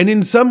awful. And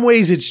in some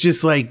ways, it's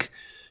just like,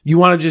 you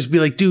want to just be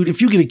like, dude,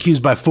 if you get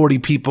accused by 40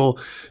 people,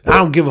 I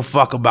don't give a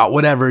fuck about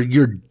whatever,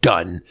 you're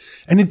done.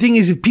 And the thing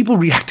is, if people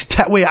reacted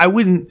that way, I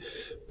wouldn't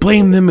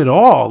blame them at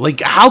all. Like,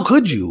 how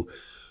could you?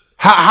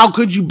 How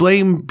could you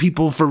blame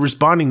people for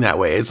responding that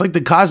way? It's like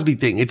the Cosby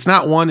thing. It's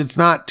not one, it's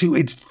not two,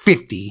 it's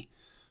 50.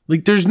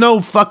 Like, there's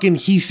no fucking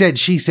he said,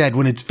 she said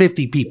when it's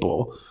 50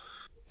 people.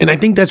 And I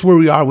think that's where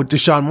we are with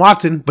Deshaun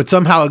Watson, but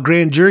somehow a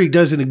grand jury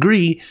doesn't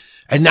agree.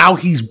 And now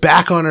he's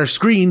back on our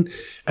screen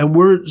and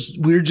we're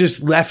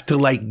just left to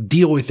like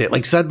deal with it.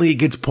 Like, suddenly it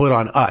gets put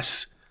on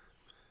us.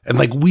 And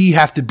like, we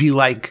have to be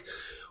like,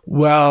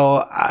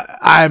 well,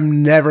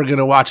 I'm never going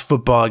to watch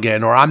football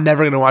again, or I'm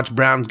never going to watch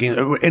Browns games.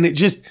 And it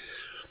just,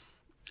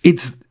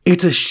 it's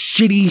a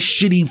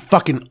shitty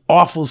fucking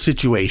awful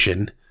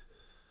situation.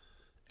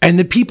 And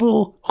the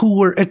people who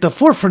were at the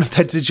forefront of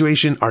that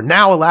situation are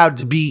now allowed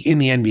to be in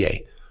the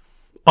NBA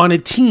on a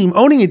team,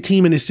 owning a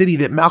team in a city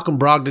that Malcolm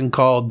Brogdon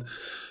called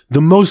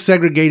the most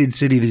segregated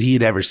city that he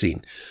had ever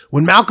seen.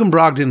 When Malcolm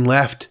Brogdon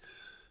left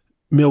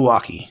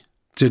Milwaukee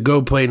to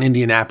go play in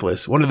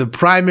Indianapolis, one of the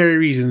primary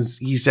reasons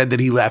he said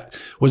that he left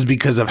was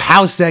because of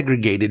how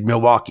segregated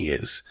Milwaukee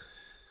is.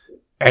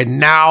 And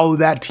now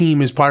that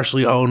team is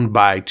partially owned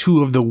by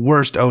two of the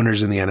worst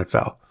owners in the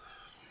NFL.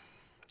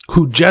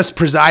 who just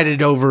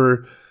presided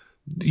over,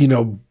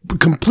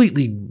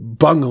 completely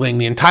bungling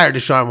the entire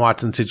Deshaun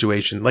Watson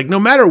situation. Like, no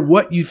matter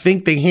what you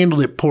think, they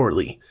handled it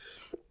poorly.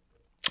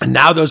 And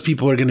now those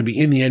people are going to be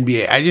in the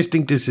NBA. I just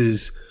think this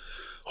is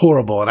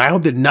horrible. And I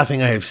hope that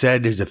nothing I have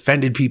said has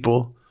offended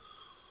people.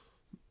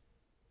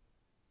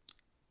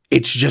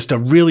 It's just a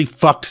really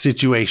fucked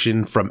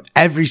situation from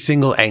every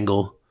single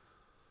angle.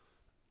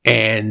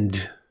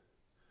 And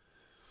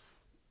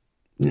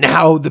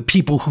now the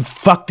people who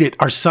fucked it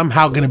are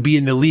somehow going to be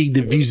in the league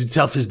that views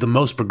itself as the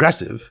most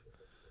progressive.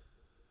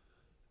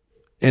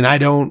 And I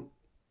don't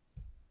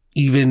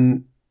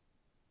even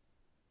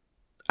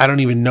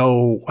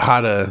know how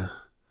to,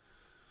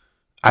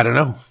 I don't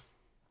know.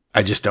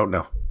 I just don't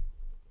know.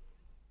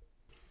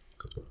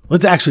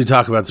 Let's actually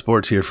talk about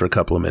sports here for a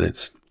couple of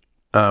minutes.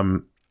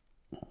 I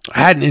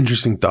had an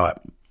interesting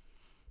thought,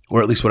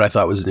 or at least what I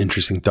thought was an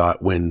interesting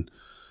thought when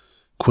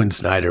Quinn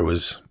Snyder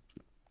was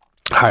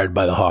hired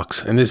by the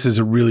Hawks. And this is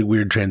a really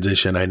weird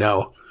transition, I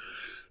know,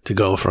 to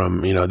go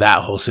from,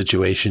 that whole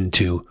situation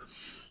to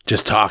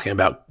just talking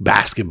about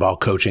basketball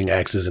coaching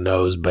X's and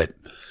O's, but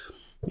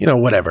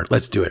whatever,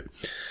 let's do it.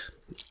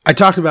 I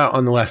talked about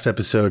on the last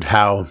episode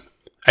how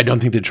I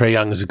don't think that Trae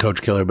Young is a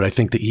coach killer, but I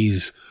think that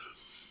he's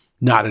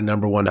not a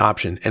number one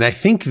option. And I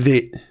think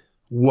that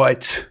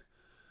what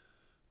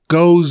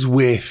goes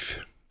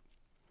with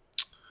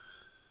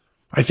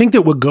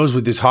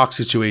this Hawks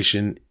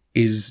situation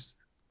is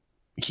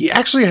he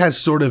actually has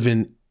sort of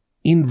an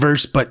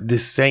inverse, but the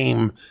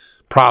same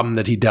problem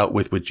that he dealt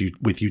with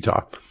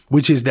Utah,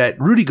 which is that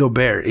Rudy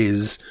Gobert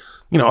is,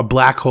 a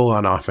black hole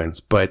on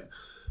offense, but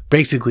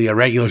basically a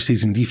regular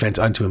season defense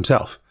unto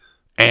himself.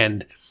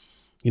 And,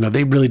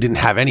 they really didn't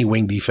have any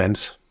wing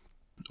defense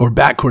or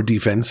backcourt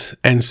defense.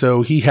 And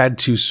so he had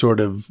to sort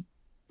of,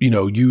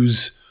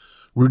 use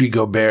Rudy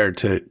Gobert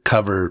to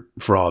cover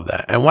for all of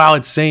that. And while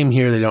it's same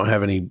here, they don't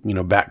have any,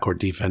 backcourt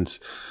defense.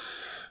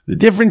 The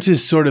difference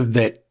is sort of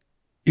that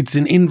it's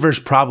an inverse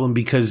problem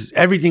because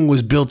everything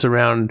was built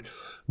around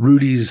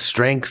Rudy's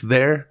strengths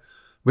there,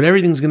 but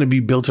everything's going to be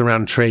built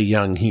around Trae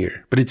Young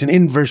here. But it's an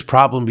inverse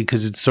problem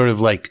because it's sort of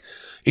like,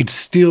 it's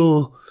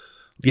still,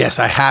 yes,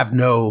 I have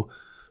no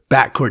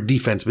backcourt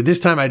defense, but this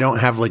time I don't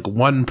have like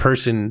one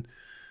person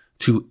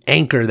to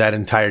anchor that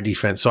entire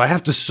defense. So I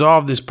have to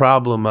solve this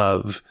problem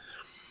of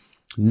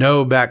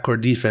no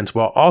backcourt defense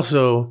while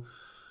also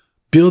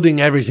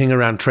building everything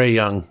around Trae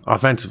Young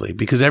offensively,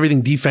 because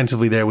everything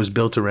defensively there was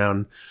built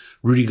around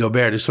Rudy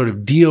Gobert to sort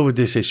of deal with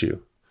this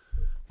issue.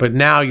 But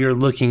now you're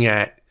looking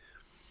at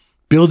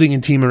building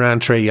a team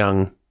around Trae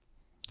Young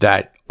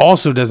that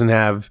also doesn't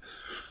have,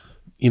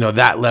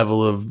 that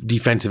level of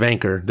defensive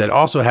anchor, that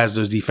also has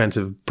those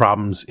defensive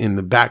problems in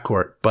the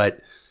backcourt. But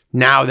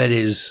now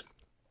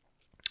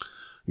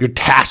you're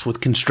tasked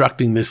with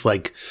constructing this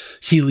like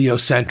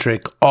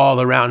heliocentric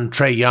all around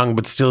Trae Young,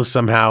 but still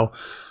somehow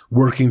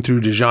working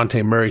through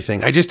DeJounte Murray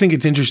thing. I just think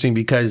it's interesting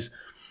because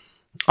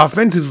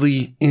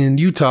offensively in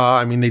Utah,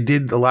 I mean, they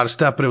did a lot of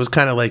stuff, but it was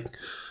kind of like,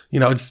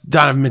 it's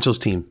Donovan Mitchell's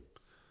team.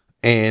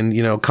 And,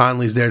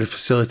 Conley's there to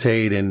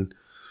facilitate and,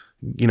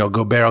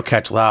 Gobert will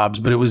catch lobs,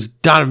 but it was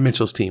Donovan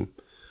Mitchell's team.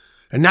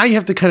 And now you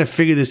have to kind of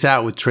figure this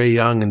out with Trae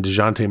Young and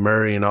DeJounte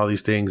Murray and all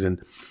these things.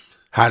 And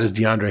how does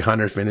DeAndre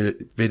Hunter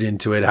fit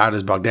into it? How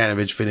does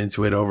Bogdanovich fit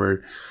into it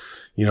over,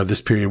 this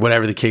period,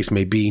 whatever the case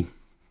may be.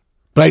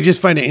 But I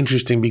just find it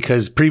interesting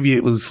because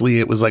previously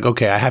it was like,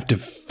 okay, I have to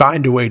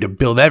find a way to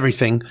build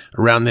everything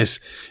around this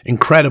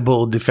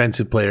incredible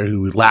defensive player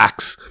who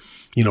lacks,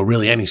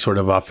 really any sort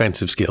of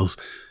offensive skills.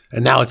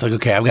 And now it's like,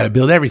 okay, I've got to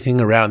build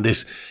everything around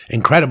this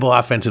incredible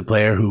offensive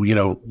player who,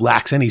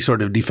 lacks any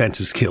sort of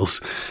defensive skills.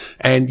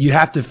 And you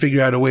have to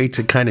figure out a way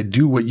to kind of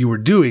do what you were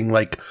doing.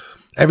 Like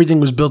everything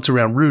was built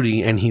around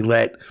Rudy and he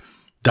let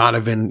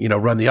Donovan,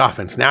 run the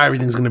offense. Now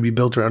everything's going to be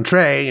built around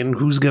Trae, and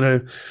who's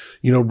going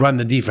to, run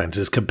the defense?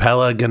 Is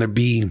Capella going to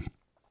be,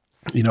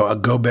 a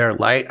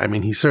Gobert light? I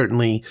mean, he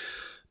certainly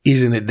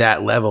isn't at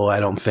that level, I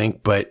don't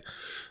think, but,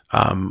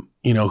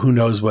 who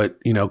knows what,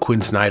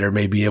 Quinn Snyder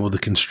may be able to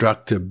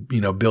construct to,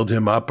 build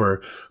him up,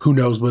 or who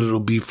knows what it'll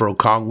be for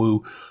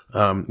Okongwu,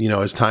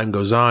 as time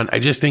goes on. I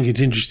just think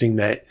it's interesting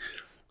that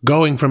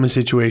going from a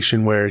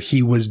situation where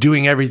he was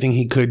doing everything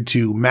he could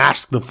to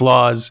mask the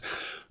flaws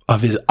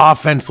of his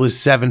offenseless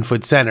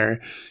 7-foot center,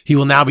 he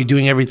will now be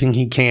doing everything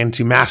he can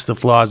to mask the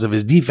flaws of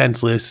his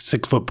defenseless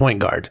 6-foot point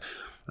guard.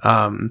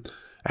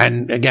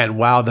 And again,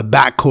 while the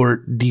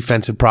backcourt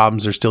defensive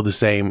problems are still the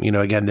same,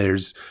 again,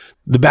 there's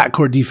the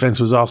backcourt defense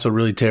was also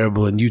really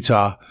terrible in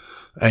Utah,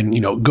 and,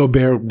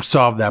 Gobert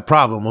solved that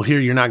problem. Well, here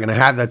you're not going to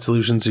have that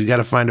solution. So you got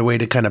to find a way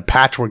to kind of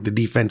patchwork the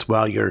defense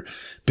while you're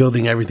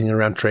building everything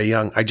around Trae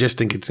Young. I just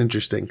think it's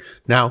interesting.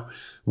 Now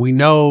we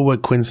know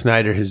what Quinn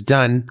Snyder has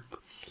done.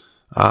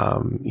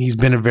 He's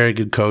been a very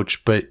good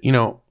coach, but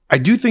I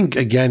do think,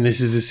 again,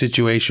 this is a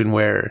situation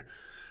where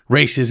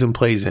racism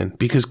plays in,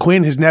 because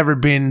Quinn has never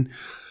been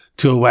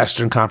to a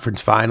Western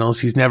Conference Finals.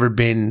 He's never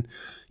been,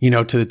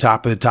 to the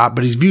top of the top,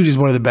 but he's viewed as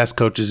one of the best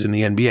coaches in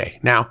the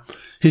NBA. Now,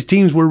 his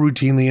teams were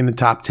routinely in the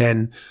top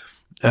 10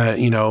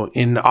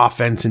 in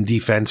offense and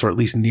defense, or at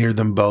least near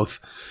them both.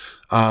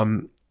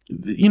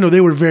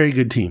 They were very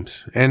good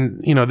teams.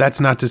 And, that's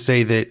not to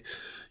say that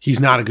he's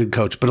not a good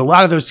coach, but a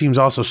lot of those teams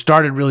also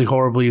started really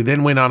horribly,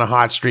 then went on a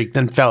hot streak,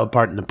 then fell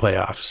apart in the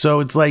playoffs. So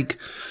it's like,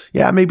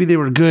 yeah, maybe they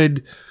were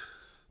good.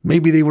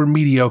 Maybe they were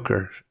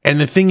mediocre. And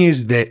the thing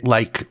is that,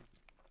 like,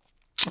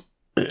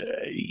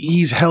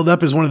 he's held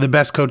up as one of the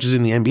best coaches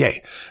in the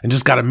NBA and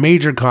just got a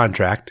major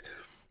contract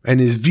and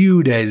is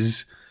viewed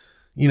as,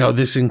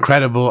 this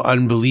incredible,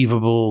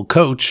 unbelievable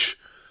coach.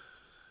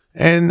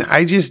 And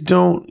I just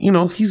don't,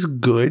 he's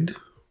good.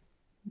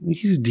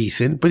 He's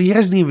decent, but he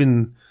hasn't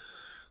even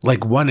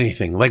won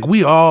anything. Like,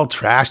 we all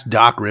trashed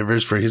Doc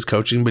Rivers for his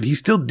coaching, but he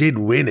still did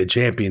win a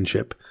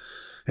championship.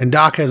 And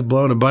Doc has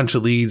blown a bunch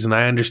of leads, and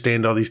I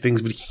understand all these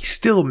things, but he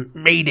still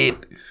made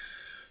it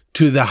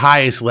to the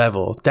highest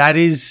level. That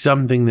is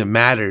something that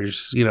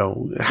matters.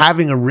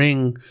 Having a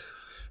ring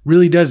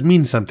really does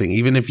mean something,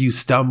 even if you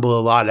stumble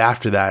a lot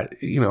after that.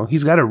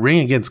 He's got a ring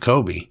against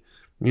Kobe,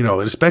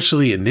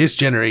 especially in this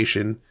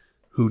generation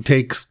who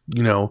takes,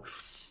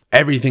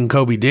 everything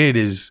Kobe did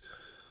is,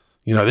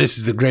 this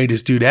is the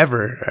greatest dude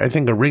ever. I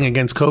think a ring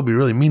against Kobe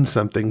really means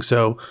something.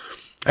 So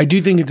I do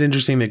think it's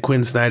interesting that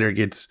Quinn Snyder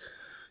gets,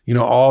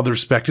 all the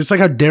respect. It's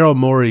like how Daryl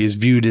Morey is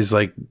viewed as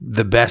like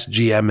the best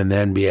GM in the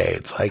NBA.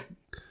 It's like,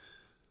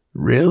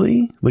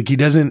 really? Like, he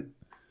doesn't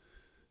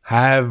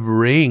have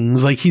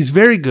rings. Like, he's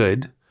very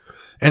good.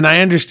 And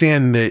I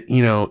understand that,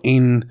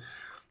 in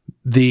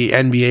the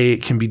NBA,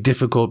 it can be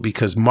difficult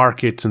because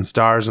markets and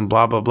stars and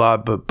blah, blah, blah.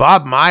 But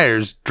Bob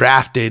Myers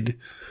drafted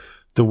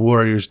the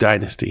Warriors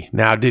dynasty.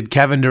 Now, did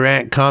Kevin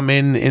Durant come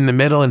in the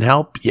middle and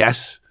help?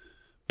 Yes.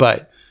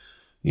 But,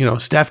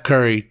 Steph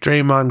Curry,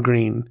 Draymond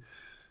Green,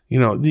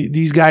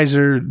 these guys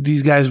were,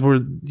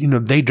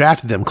 they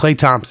drafted them. Klay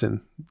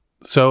Thompson.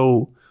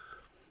 So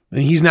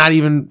he's not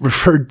even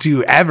referred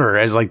to ever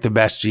as like the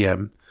best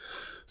GM.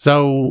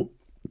 So,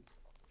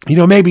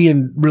 maybe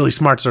in really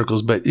smart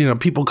circles, but,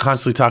 people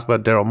constantly talk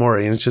about Daryl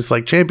Morey, and it's just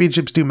like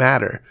championships do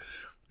matter.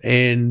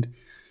 And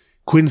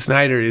Quinn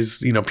Snyder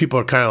is, people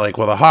are kind of like,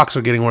 well, the Hawks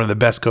are getting one of the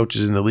best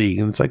coaches in the league.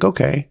 And it's like,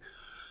 okay,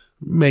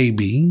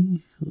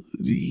 maybe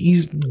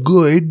he's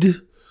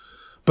good,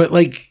 but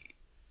like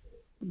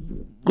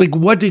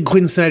what did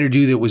Quinn Snyder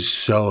do that was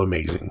so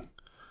amazing?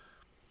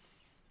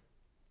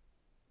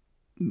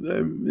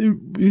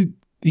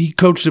 He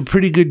coached a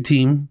pretty good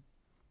team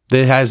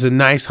that has a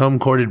nice home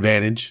court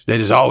advantage, that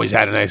has always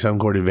had a nice home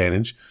court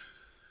advantage,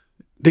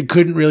 that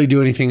couldn't really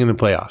do anything in the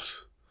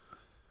playoffs.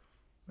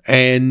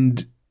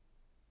 And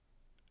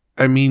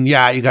I mean,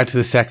 yeah, you got to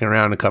the second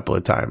round a couple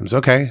of times.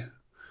 Okay,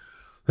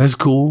 that's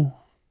cool.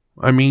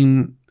 I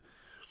mean,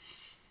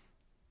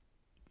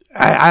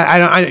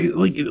 I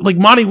like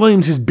Monty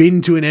Williams has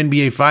been to an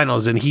NBA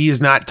Finals, and he has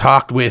not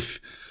talked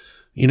with,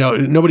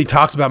 nobody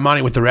talks about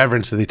Monty with the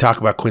reverence that they talk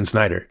about Quinn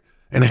Snyder.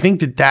 And I think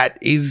that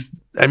is,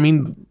 I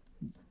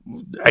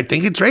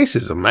think it's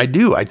racism. I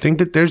do. I think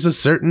that there's a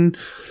certain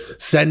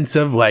sense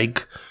of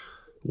like,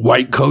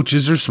 white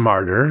coaches are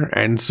smarter,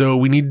 and so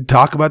we need to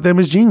talk about them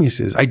as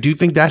geniuses. I do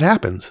think that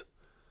happens.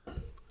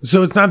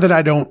 So it's not that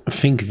I don't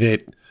think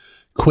that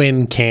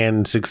Quinn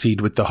can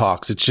succeed with the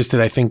Hawks. It's just that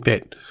I think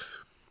that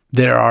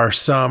there are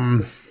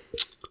some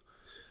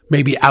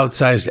maybe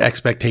outsized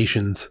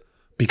expectations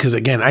because,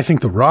 again, I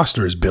think the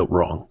roster is built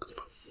wrong.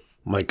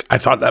 Like, I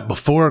thought that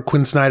before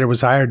Quinn Snyder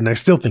was hired, and I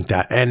still think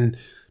that. And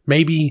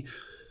maybe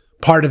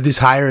part of this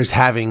hire is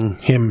having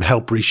him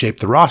help reshape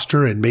the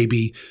roster, and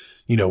maybe,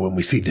 when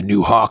we see the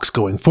new Hawks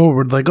going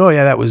forward, like, oh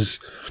yeah, that was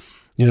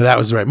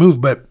the right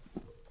move. But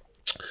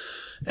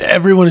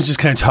everyone is just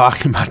kind of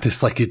talking about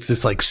this like it's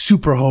this like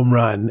super home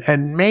run,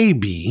 and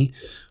maybe,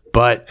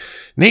 but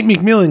Nate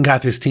McMillan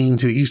got this team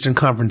to the Eastern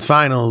Conference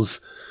Finals,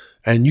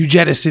 and you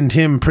jettisoned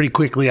him pretty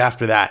quickly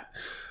after that.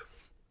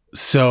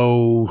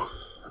 So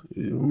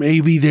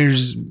maybe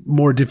there's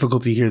more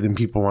difficulty here than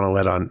people want to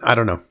let on. I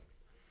don't know.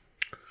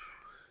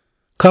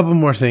 Couple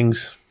more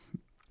things.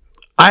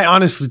 I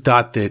honestly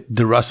thought that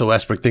the Russell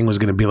Westbrook thing was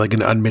going to be like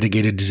an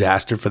unmitigated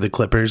disaster for the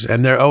Clippers,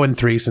 and they're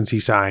 0-3 since he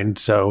signed.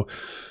 So,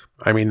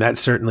 I mean, that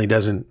certainly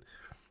doesn't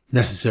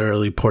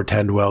necessarily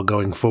portend well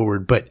going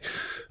forward. But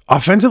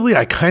offensively,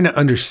 I kind of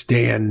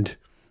understand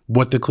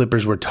what the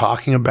Clippers were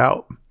talking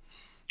about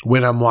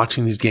when I'm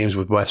watching these games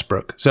with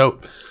Westbrook. So,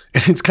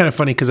 and it's kind of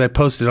funny because I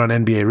posted on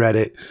NBA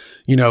Reddit,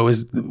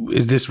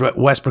 is this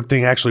Westbrook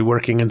thing actually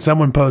working? And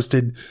someone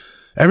posted,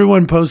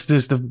 everyone posts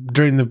this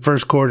during the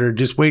first quarter.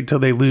 Just wait till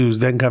they lose,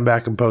 then come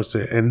back and post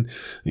it. And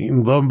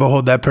lo and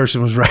behold, that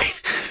person was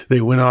right.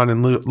 They went on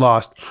and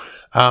lost.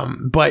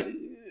 But,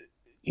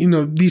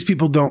 these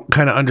people don't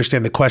kind of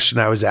understand the question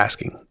I was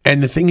asking.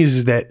 And the thing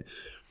is that,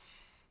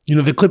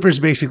 the Clippers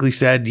basically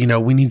said,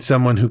 we need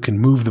someone who can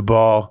move the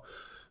ball.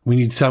 We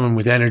need someone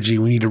with energy.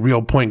 We need a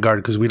real point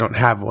guard because we don't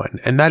have one.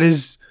 And that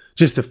is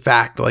just a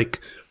fact.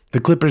 Like, the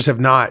Clippers have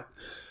not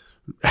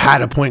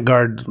had a point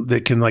guard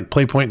that can like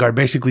play point guard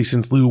basically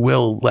since Lou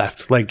Will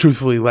left. Like,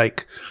 truthfully,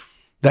 like,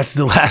 that's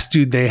the last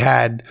dude they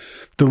had.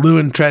 The Lou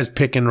and Trez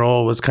pick and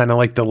roll was kind of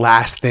like the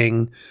last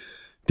thing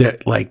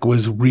that like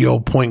was real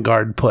point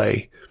guard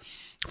play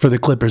for the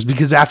Clippers,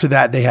 because after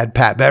that they had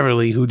Pat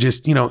Beverly, who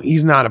just,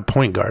 he's not a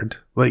point guard.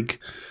 Like,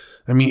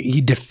 I mean, he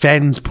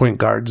defends point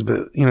guards,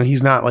 but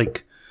he's not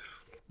like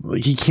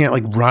he can't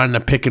like run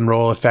a pick and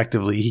roll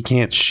effectively. He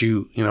can't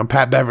shoot.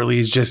 Pat Beverly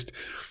is just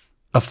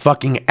a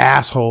fucking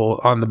asshole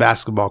on the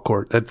basketball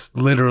court. That's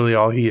literally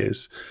all he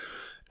is.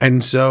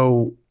 And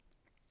so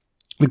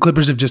the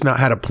Clippers have just not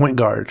had a point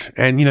guard.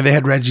 And, they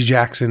had Reggie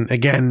Jackson.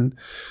 Again,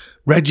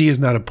 Reggie is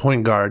not a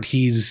point guard.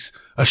 He's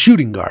a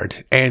shooting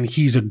guard, and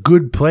he's a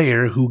good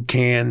player who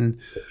can,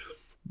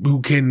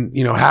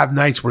 have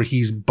nights where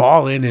he's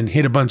balling and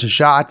hit a bunch of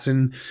shots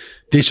and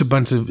dish a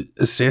bunch of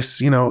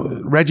assists.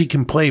 Reggie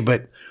can play,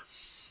 but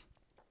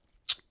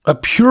a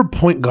pure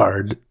point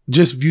guard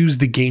just views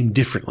the game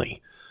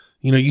differently.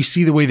 You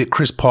see the way that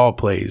Chris Paul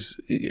plays.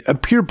 A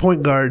pure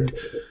point guard,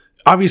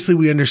 obviously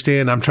we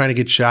understand I'm trying to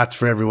get shots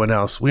for everyone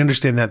else. We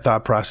understand that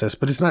thought process,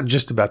 but it's not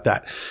just about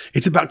that.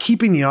 It's about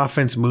keeping the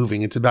offense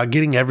moving. It's about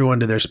getting everyone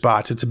to their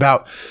spots. It's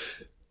about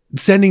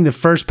sending the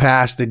first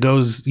pass that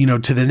goes,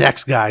 to the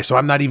next guy. So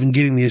I'm not even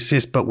getting the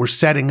assist, but we're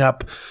setting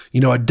up,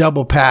 a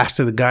double pass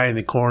to the guy in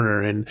the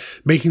corner and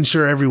making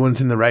sure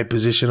everyone's in the right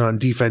position on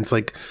defense.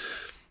 Like,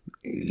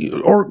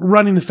 or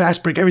running the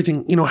fast break,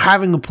 everything,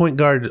 having a point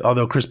guard,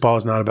 although Chris Paul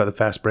is not about the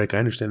fast break. I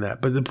understand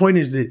that. But the point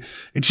is that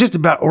it's just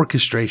about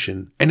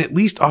orchestration. And at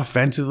least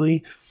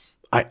offensively,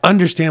 I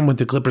understand what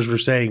the Clippers were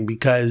saying,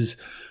 because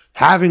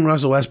having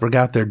Russell Westbrook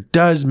out there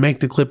does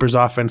make the Clippers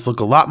offense look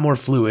a lot more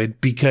fluid,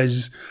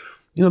 because,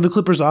 the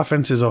Clippers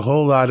offense is a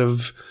whole lot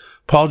of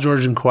Paul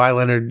George and Kawhi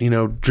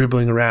Leonard,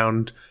 dribbling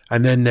around.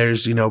 And then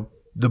there's,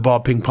 the ball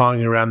ping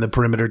ponging around the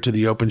perimeter to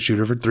the open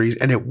shooter for threes.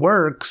 And it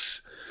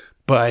works,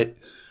 but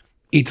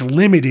it's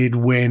limited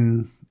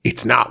when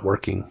it's not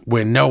working,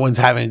 when no one's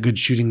having a good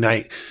shooting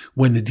night,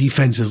 when the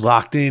defense is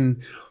locked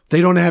in. They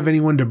don't have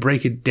anyone to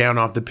break it down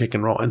off the pick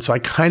and roll. And so I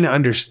kind of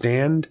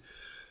understand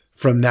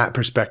from that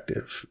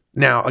perspective.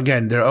 Now,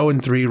 again, they're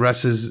 0-3.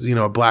 Russ is,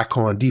 a black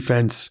hole on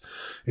defense.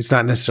 It's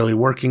not necessarily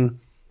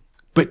working.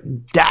 But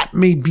that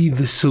may be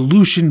the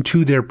solution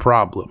to their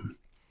problem.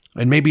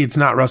 And maybe it's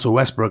not Russell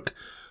Westbrook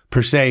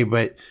per se,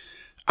 but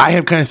I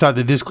have kind of thought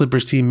that this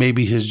Clippers team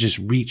maybe has just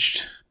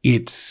reached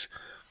its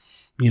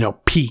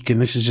peak,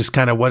 and this is just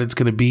kind of what it's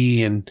going to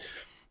be. And,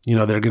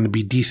 they're going to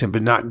be decent,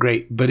 but not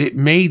great. But it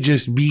may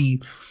just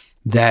be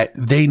that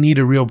they need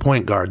a real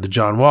point guard. The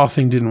John Wall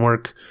thing didn't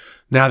work.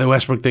 Now the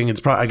Westbrook thing, it's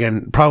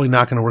probably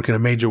not going to work in a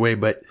major way.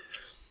 But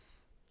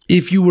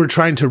if you were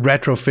trying to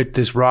retrofit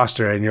this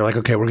roster and you're like,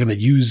 okay, we're going to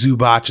use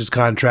Zubac's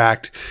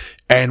contract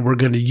and we're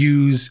going to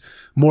use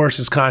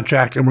Morris's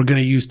contract and we're going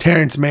to use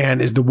Terrence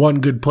Mann as the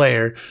one good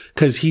player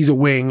because he's a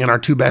wing and our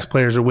two best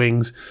players are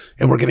wings,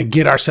 and we're going to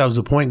get ourselves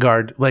a point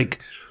guard. Like,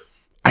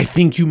 I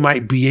think you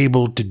might be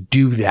able to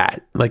do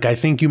that. Like, I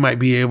think you might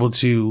be able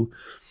to,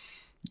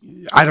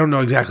 I don't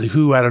know exactly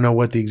who, I don't know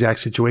what the exact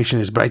situation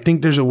is, but I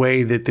think there's a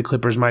way that the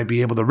Clippers might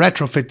be able to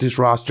retrofit this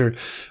roster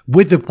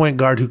with the point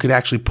guard who could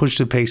actually push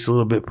the pace a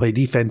little bit, play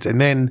defense,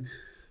 and then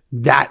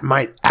that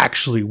might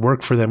actually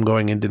work for them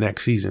going into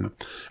next season.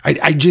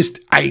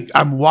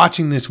 I'm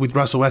watching this with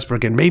Russell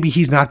Westbrook, and maybe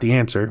he's not the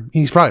answer.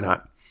 He's probably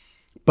not.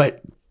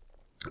 But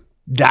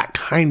that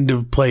kind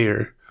of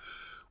player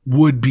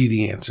would be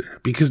the answer,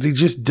 because they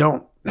just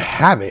don't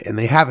have it, and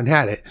they haven't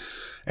had it.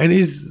 And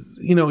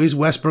is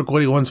Westbrook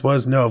what he once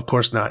was? No, of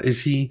course not.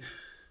 Is he,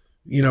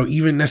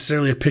 even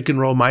necessarily a pick and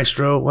roll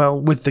maestro?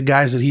 Well, with the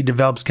guys that he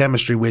develops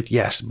chemistry with,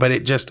 yes. But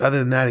it just, other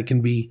than that, it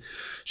can be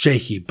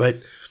shaky. But,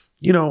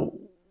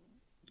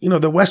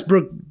 the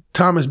Westbrook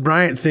Thomas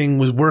Bryant thing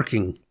was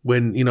working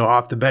when,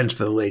 off the bench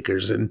for the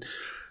Lakers. And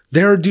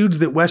there are dudes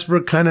that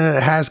Westbrook kind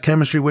of has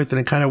chemistry with, and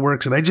it kind of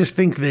works. And I just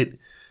think that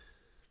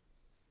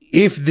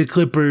if the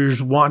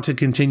Clippers want to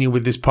continue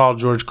with this Paul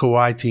George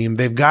Kawhi team,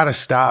 they've got to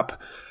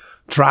stop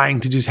trying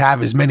to just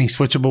have as many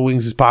switchable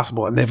wings as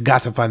possible. And they've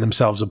got to find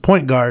themselves a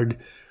point guard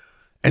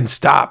and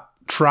stop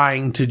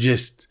trying to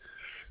just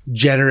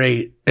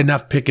generate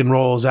enough pick and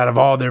rolls out of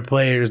all their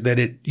players that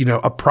it,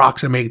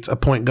 approximates a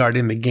point guard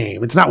in the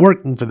game. It's not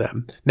working for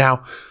them.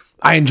 Now,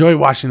 I enjoy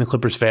watching the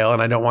Clippers fail,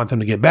 and I don't want them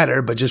to get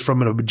better, but just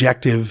from an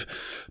objective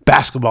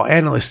basketball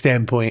analyst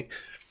standpoint,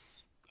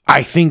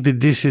 I think that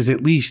this has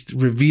at least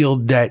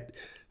revealed that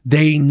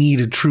they need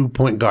a true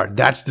point guard.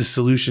 That's the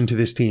solution to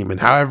this team. And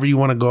however you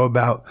want to go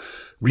about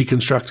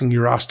reconstructing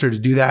your roster to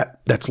do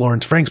that, that's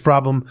Lawrence Frank's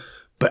problem.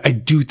 But I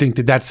do think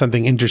that that's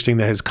something interesting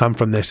that has come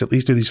from this, at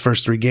least through these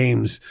first 3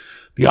 games.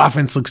 The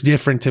offense looks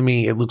different to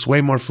me. It looks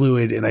way more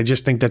fluid. And I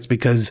just think that's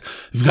because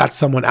you've got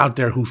someone out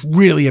there who's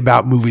really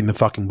about moving the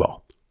fucking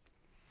ball,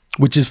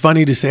 which is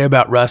funny to say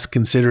about Russ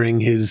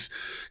considering his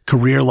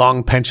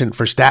career-long penchant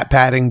for stat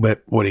padding.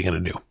 But what are you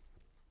going to do?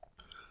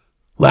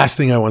 Last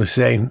thing I want to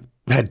say,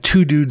 I had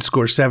 2 dudes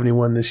score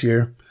 71 this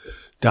year.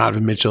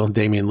 Donovan Mitchell and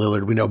Damian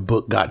Lillard. We know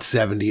Book got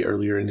 70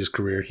 earlier in his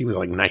career. He was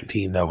like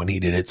 19 though when he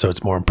did it, so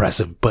it's more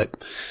impressive.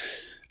 But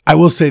I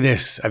will say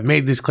this. I've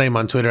made this claim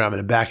on Twitter. I'm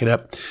going to back it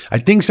up. I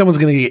think someone's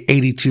going to get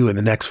 82 in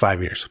the next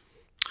 5 years.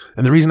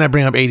 And the reason I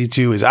bring up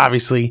 82 is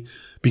obviously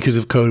because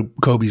of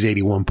Kobe's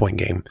 81-point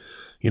game.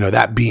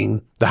 That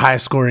being the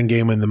highest scoring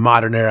game in the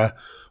modern era.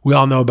 We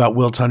all know about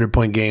Wilt's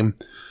 100-point game.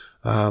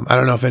 I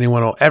don't know if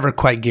anyone will ever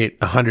quite get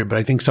 100, but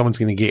I think someone's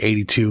going to get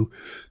 82.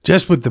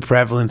 Just with the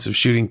prevalence of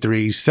shooting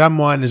threes,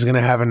 someone is going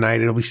to have a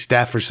night. It'll be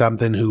Steph or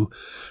something who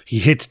he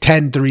hits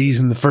 10 threes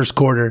in the first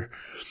quarter.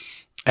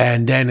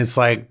 And then it's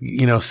like,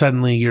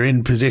 suddenly you're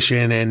in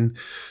position and,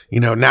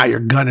 now you're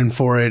gunning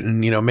for it.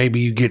 And, maybe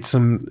you get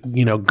some,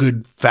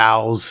 good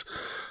fouls.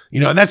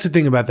 And that's the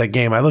thing about that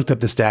game. I looked up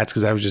the stats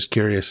because I was just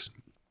curious.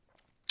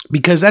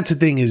 Because that's the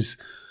thing is,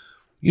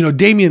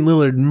 Damian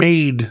Lillard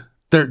made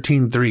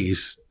 13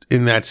 threes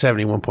in that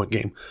 71-point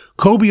game.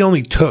 Kobe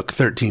only took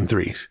 13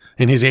 threes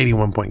in his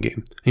 81-point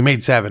game. He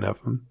made 7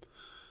 of them.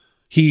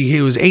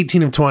 He was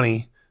 18 of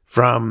 20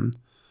 from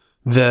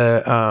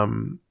the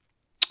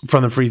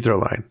free throw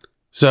line.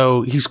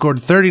 So he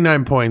scored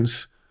 39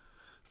 points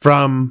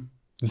from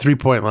the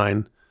 3-point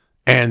line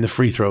and the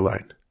free throw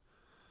line.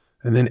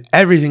 And then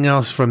everything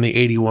else from the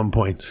 81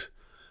 points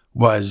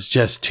was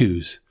just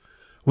twos,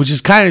 which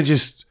is kind of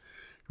just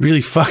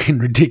really fucking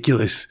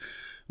ridiculous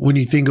when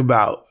you think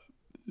about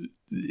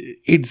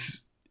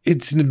it's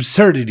an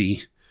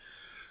absurdity,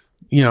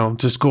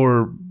 to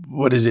score,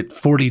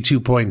 42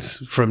 points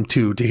from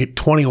 2, to hit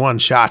 21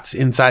 shots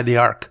inside the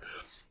arc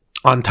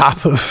on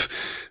top of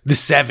the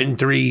 7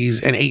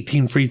 threes and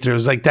 18 free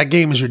throws. Like, that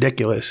game is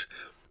ridiculous.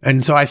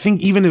 And so I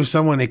think even if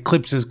someone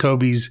eclipses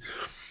Kobe's,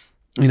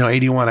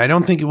 81, I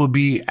don't think it will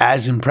be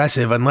as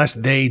impressive unless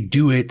they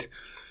do it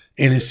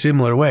in a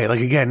similar way.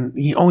 Like, again,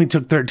 he only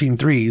took 13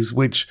 threes,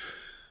 which,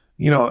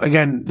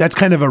 again, that's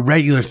kind of a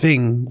regular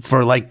thing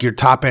for like your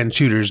top end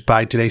shooters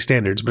by today's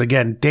standards. But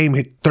again, Dame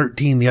hit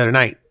 13 the other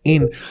night. He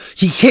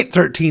hit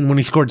 13 when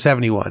he scored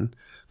 71.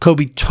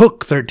 Kobe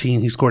took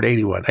 13. He scored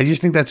 81. I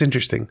just think that's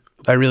interesting.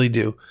 I really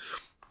do.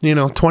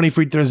 20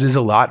 free throws is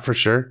a lot for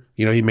sure.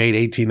 He made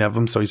 18 of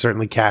them, so he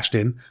certainly cashed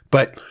in.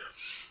 But,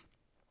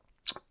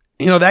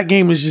 that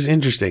game was just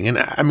interesting. And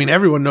I mean,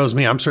 everyone knows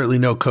me. I'm certainly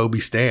no Kobe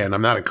stan.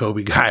 I'm not a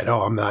Kobe guy at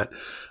all.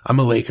 I'm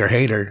a Laker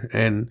hater.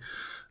 And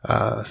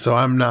so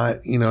I'm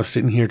not,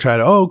 sitting here trying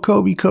to,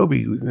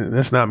 Kobe.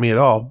 That's not me at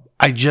all.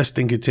 I just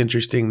think it's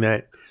interesting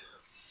that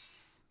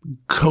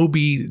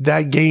Kobe,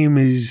 that game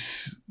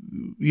is,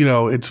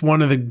 it's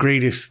one of the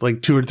greatest,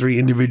 like 2 or 3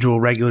 individual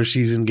regular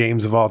season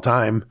games of all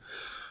time.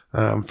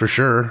 For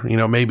sure.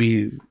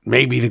 Maybe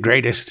the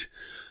greatest.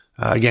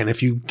 Again,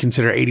 if you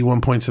consider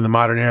 81 points in the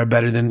modern era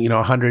better than,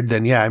 100,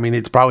 then yeah, I mean,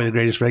 it's probably the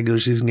greatest regular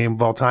season game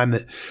of all time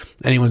that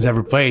anyone's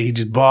ever played. He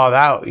just balled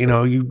out,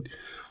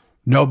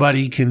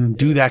 nobody can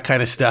do that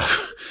kind of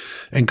stuff.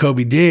 And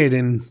Kobe did.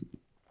 And,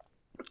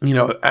 I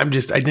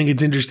think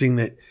it's interesting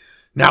that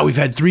now we've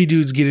had 3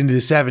 dudes get into the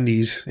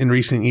 70s in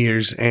recent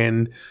years,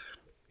 and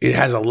it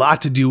has a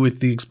lot to do with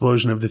the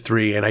explosion of the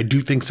 3. And I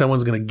do think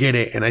someone's going to get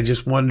it. And I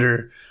just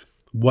wonder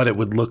what it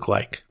would look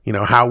like.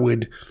 How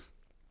would,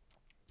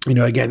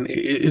 again,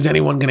 is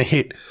anyone going to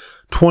hit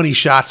 20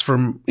 shots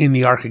from in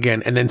the arc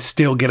again and then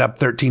still get up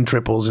 13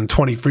 triples and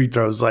 20 free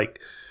throws? Like,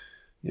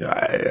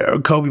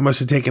 Kobe must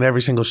have taken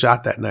every single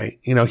shot that night.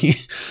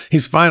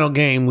 His final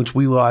game, which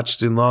we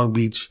watched in Long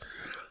Beach,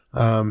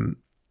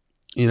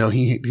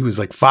 he was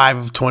like 5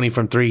 of 20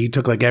 from 3. He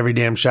took like every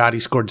damn shot. He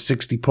scored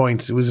 60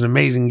 points. It was an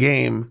amazing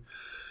game,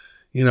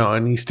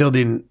 and he still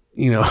didn't,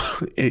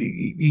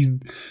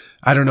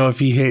 I don't know if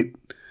he hit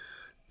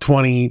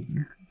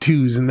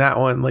 22s in that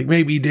one. Like,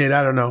 maybe he did.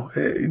 I don't know.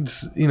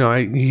 It's,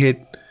 he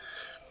hit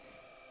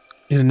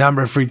a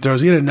number of free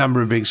throws. He had a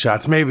number of big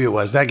shots. Maybe it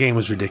was. That game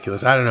was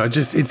ridiculous. I don't know.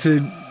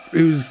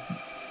 It was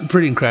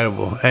pretty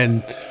incredible.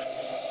 And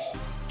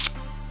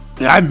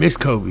I miss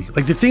Kobe.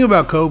 Like, the thing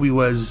about Kobe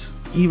was,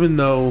 even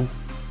though,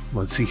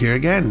 let's see here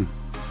again.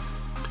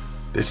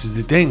 This is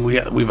the thing.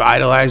 We've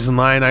idolized and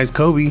lionized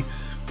Kobe,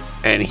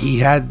 and he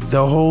had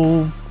the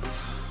whole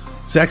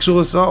sexual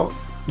assault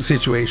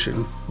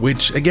situation,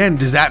 which, again,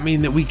 does that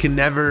mean that we can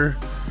never,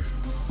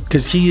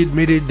 because he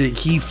admitted that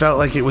he felt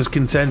like it was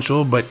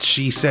consensual, but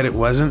she said it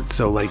wasn't,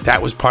 so like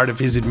that was part of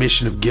his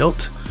admission of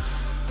guilt.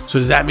 So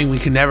does that mean we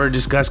can never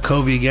discuss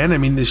Kobe again? I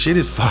mean, this shit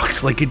is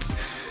fucked. Like,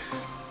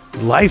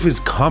 life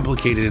is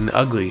complicated and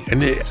ugly,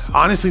 and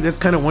honestly, that's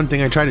kind of one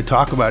thing I try to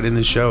talk about in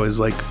this show is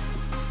like,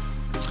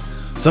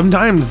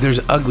 sometimes there's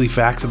ugly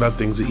facts about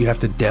things that you have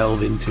to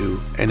delve into,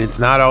 and it's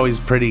not always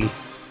pretty,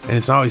 and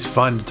it's not always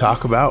fun to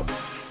talk about.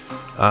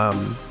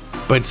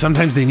 But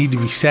sometimes they need to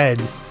be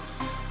said.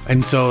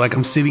 And so, like,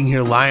 I'm sitting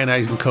here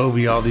lionizing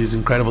Kobe, all these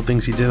incredible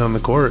things he did on the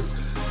court.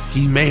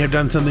 He may have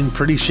done something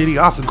pretty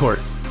shitty off the court.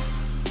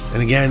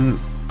 And again,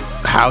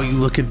 how you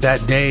look at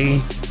that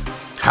day,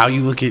 how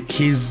you look at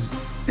his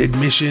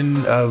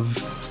admission of,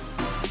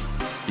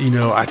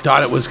 I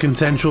thought it was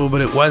consensual,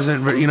 but it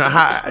wasn't,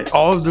 how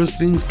all of those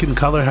things can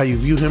color how you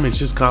view him. It's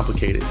just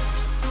complicated.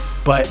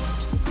 But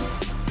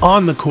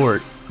on the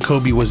court,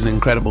 Kobe was an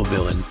incredible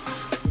villain.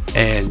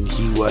 And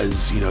he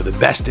was, the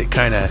best at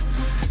kind of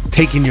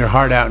taking your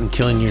heart out and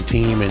killing your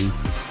team. And,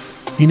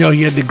 he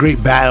had the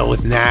great battle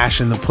with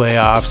Nash in the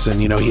playoffs, and,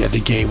 he had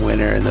the game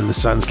winner, and then the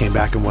Suns came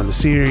back and won the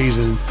series.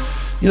 And,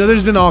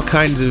 there's been all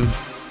kinds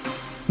of,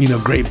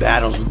 great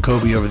battles with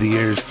Kobe over the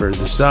years for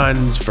the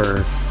Suns,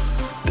 for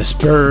the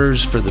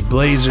Spurs, for the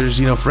Blazers,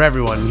 for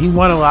everyone. He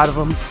won a lot of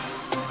them.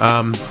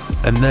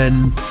 And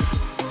then,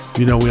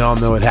 we all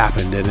know what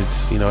happened, and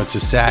it's a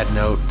sad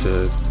note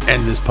to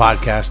end this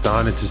podcast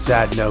on. It's a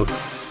sad note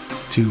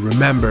to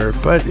remember,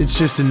 but it's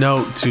just a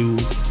note to,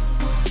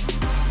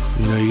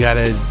 you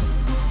gotta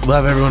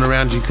love everyone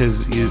around you,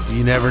 because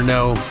you never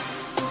know.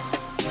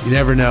 You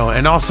never know.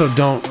 And also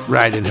don't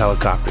ride in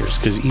helicopters,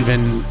 because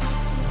even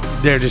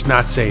they're just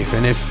not safe.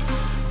 And if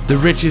the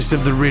richest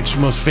of the rich,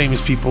 most famous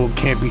people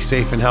can't be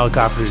safe in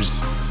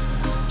helicopters,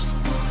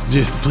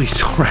 just please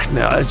don't ride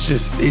now. It's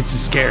a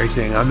scary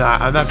thing. I'm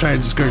not trying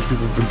to discourage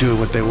people from doing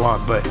what they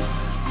want, but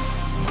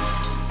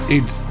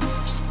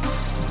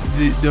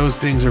those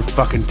things are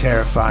fucking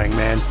terrifying,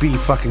 man. Be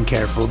fucking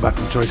careful about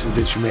the choices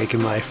that you make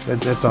in life.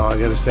 That's all I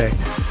gotta say.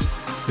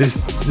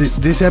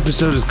 This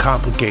episode is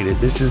complicated.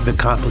 This is the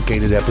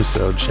complicated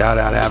episode. Shout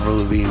out Avril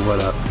Lavigne, what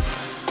up?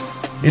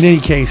 In any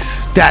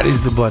case, that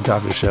is the Blunt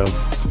Talker Show.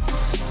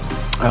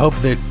 I hope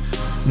that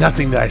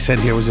nothing that I said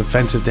here was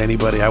offensive to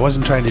anybody. I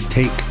wasn't trying to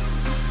take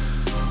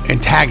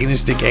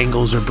antagonistic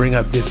angles or bring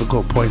up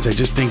difficult points. I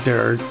just think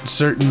there are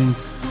certain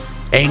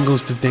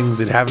angles to things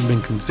that haven't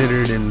been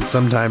considered, and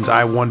sometimes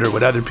I wonder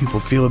what other people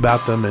feel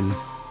about them, and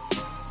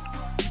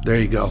there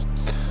you go.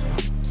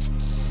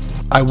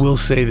 I will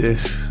say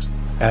this,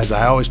 as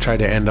I always try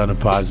to end on a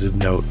positive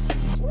note.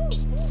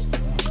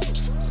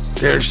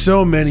 There are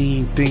so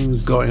many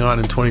things going on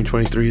in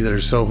 2023 that are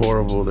so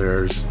horrible.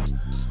 There's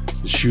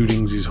the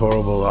shootings, these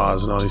horrible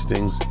laws, and all these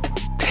things.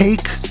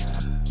 Take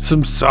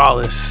some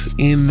solace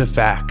in the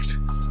fact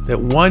that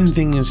one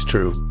thing is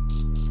true.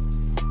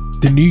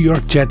 The New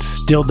York Jets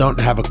still don't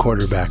have a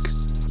quarterback,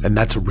 and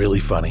that's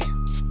really funny.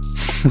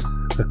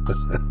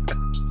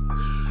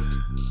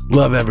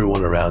 Love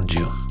everyone around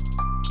you.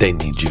 They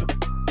need you.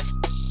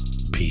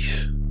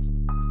 Peace.